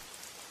panic.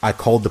 I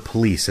called the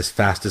police as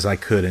fast as I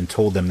could and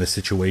told them the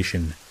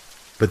situation,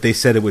 but they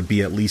said it would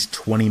be at least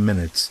 20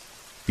 minutes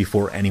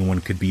before anyone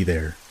could be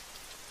there.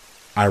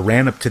 I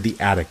ran up to the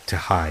attic to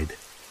hide.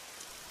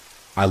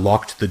 I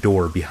locked the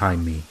door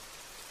behind me.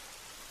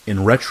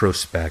 In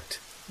retrospect,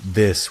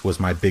 this was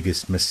my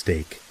biggest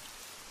mistake.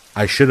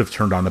 I should have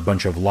turned on a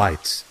bunch of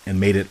lights and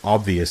made it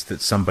obvious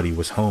that somebody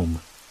was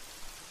home.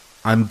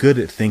 I'm good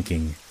at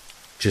thinking,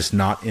 just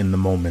not in the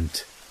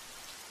moment.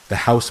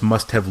 The house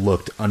must have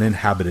looked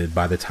uninhabited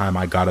by the time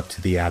I got up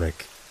to the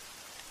attic.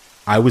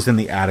 I was in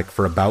the attic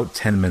for about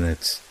 10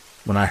 minutes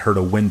when I heard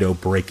a window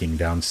breaking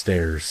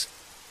downstairs.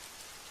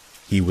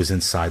 He was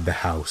inside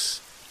the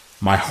house.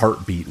 My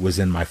heartbeat was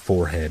in my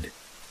forehead.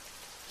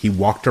 He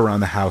walked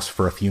around the house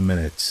for a few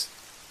minutes.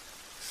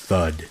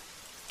 Thud.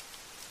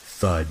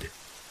 Thud.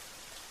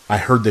 I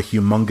heard the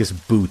humongous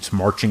boots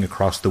marching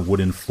across the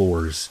wooden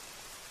floors.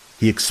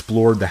 He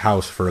explored the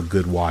house for a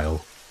good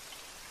while.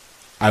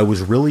 I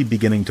was really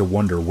beginning to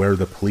wonder where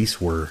the police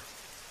were.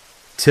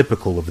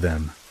 Typical of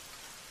them.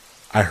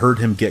 I heard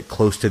him get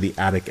close to the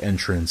attic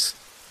entrance,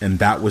 and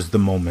that was the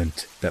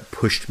moment that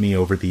pushed me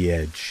over the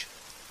edge.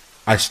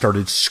 I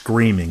started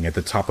screaming at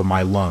the top of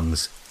my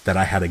lungs that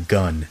I had a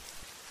gun.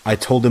 I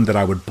told him that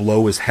I would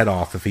blow his head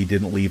off if he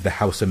didn't leave the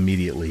house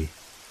immediately.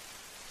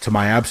 To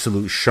my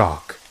absolute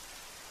shock,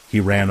 he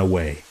ran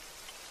away.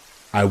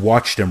 I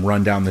watched him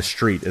run down the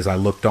street as I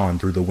looked on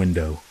through the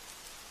window.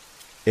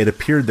 It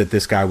appeared that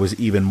this guy was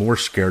even more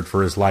scared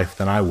for his life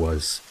than I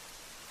was.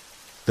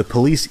 The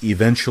police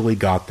eventually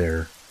got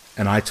there,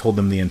 and I told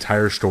them the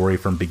entire story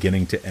from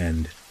beginning to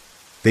end.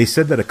 They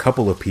said that a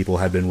couple of people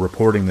had been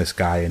reporting this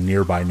guy in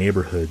nearby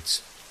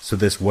neighborhoods, so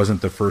this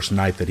wasn't the first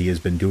night that he has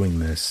been doing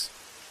this.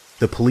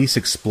 The police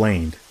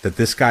explained that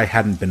this guy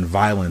hadn't been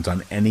violent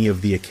on any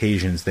of the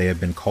occasions they had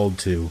been called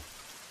to.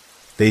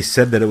 They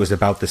said that it was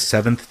about the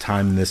 7th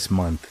time this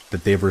month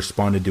that they've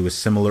responded to a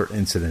similar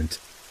incident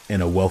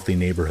in a wealthy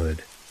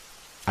neighborhood.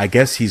 I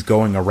guess he's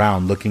going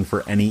around looking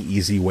for any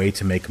easy way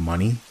to make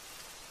money?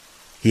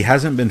 He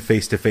hasn't been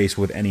face to face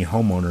with any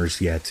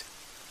homeowners yet,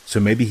 so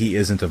maybe he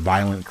isn't a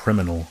violent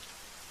criminal.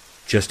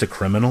 Just a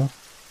criminal?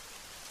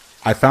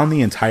 I found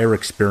the entire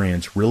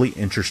experience really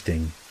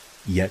interesting,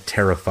 yet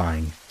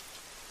terrifying.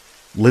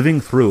 Living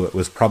through it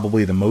was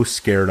probably the most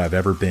scared I've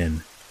ever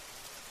been.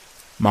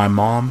 My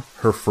mom,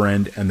 her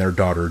friend, and their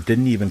daughter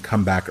didn't even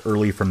come back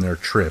early from their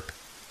trip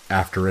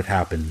after it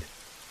happened.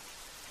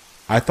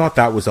 I thought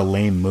that was a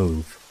lame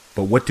move,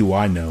 but what do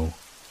I know?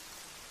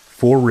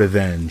 For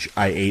revenge,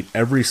 I ate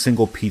every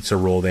single pizza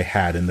roll they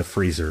had in the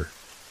freezer.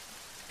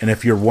 And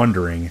if you're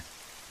wondering,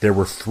 there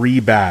were 3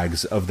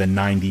 bags of the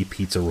 90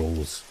 pizza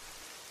rolls.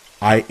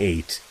 I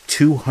ate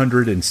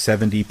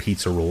 270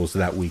 pizza rolls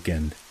that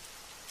weekend,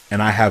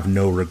 and I have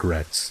no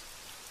regrets.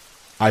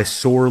 I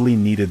sorely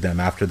needed them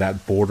after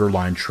that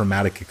borderline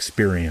traumatic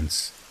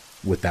experience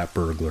with that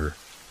burglar.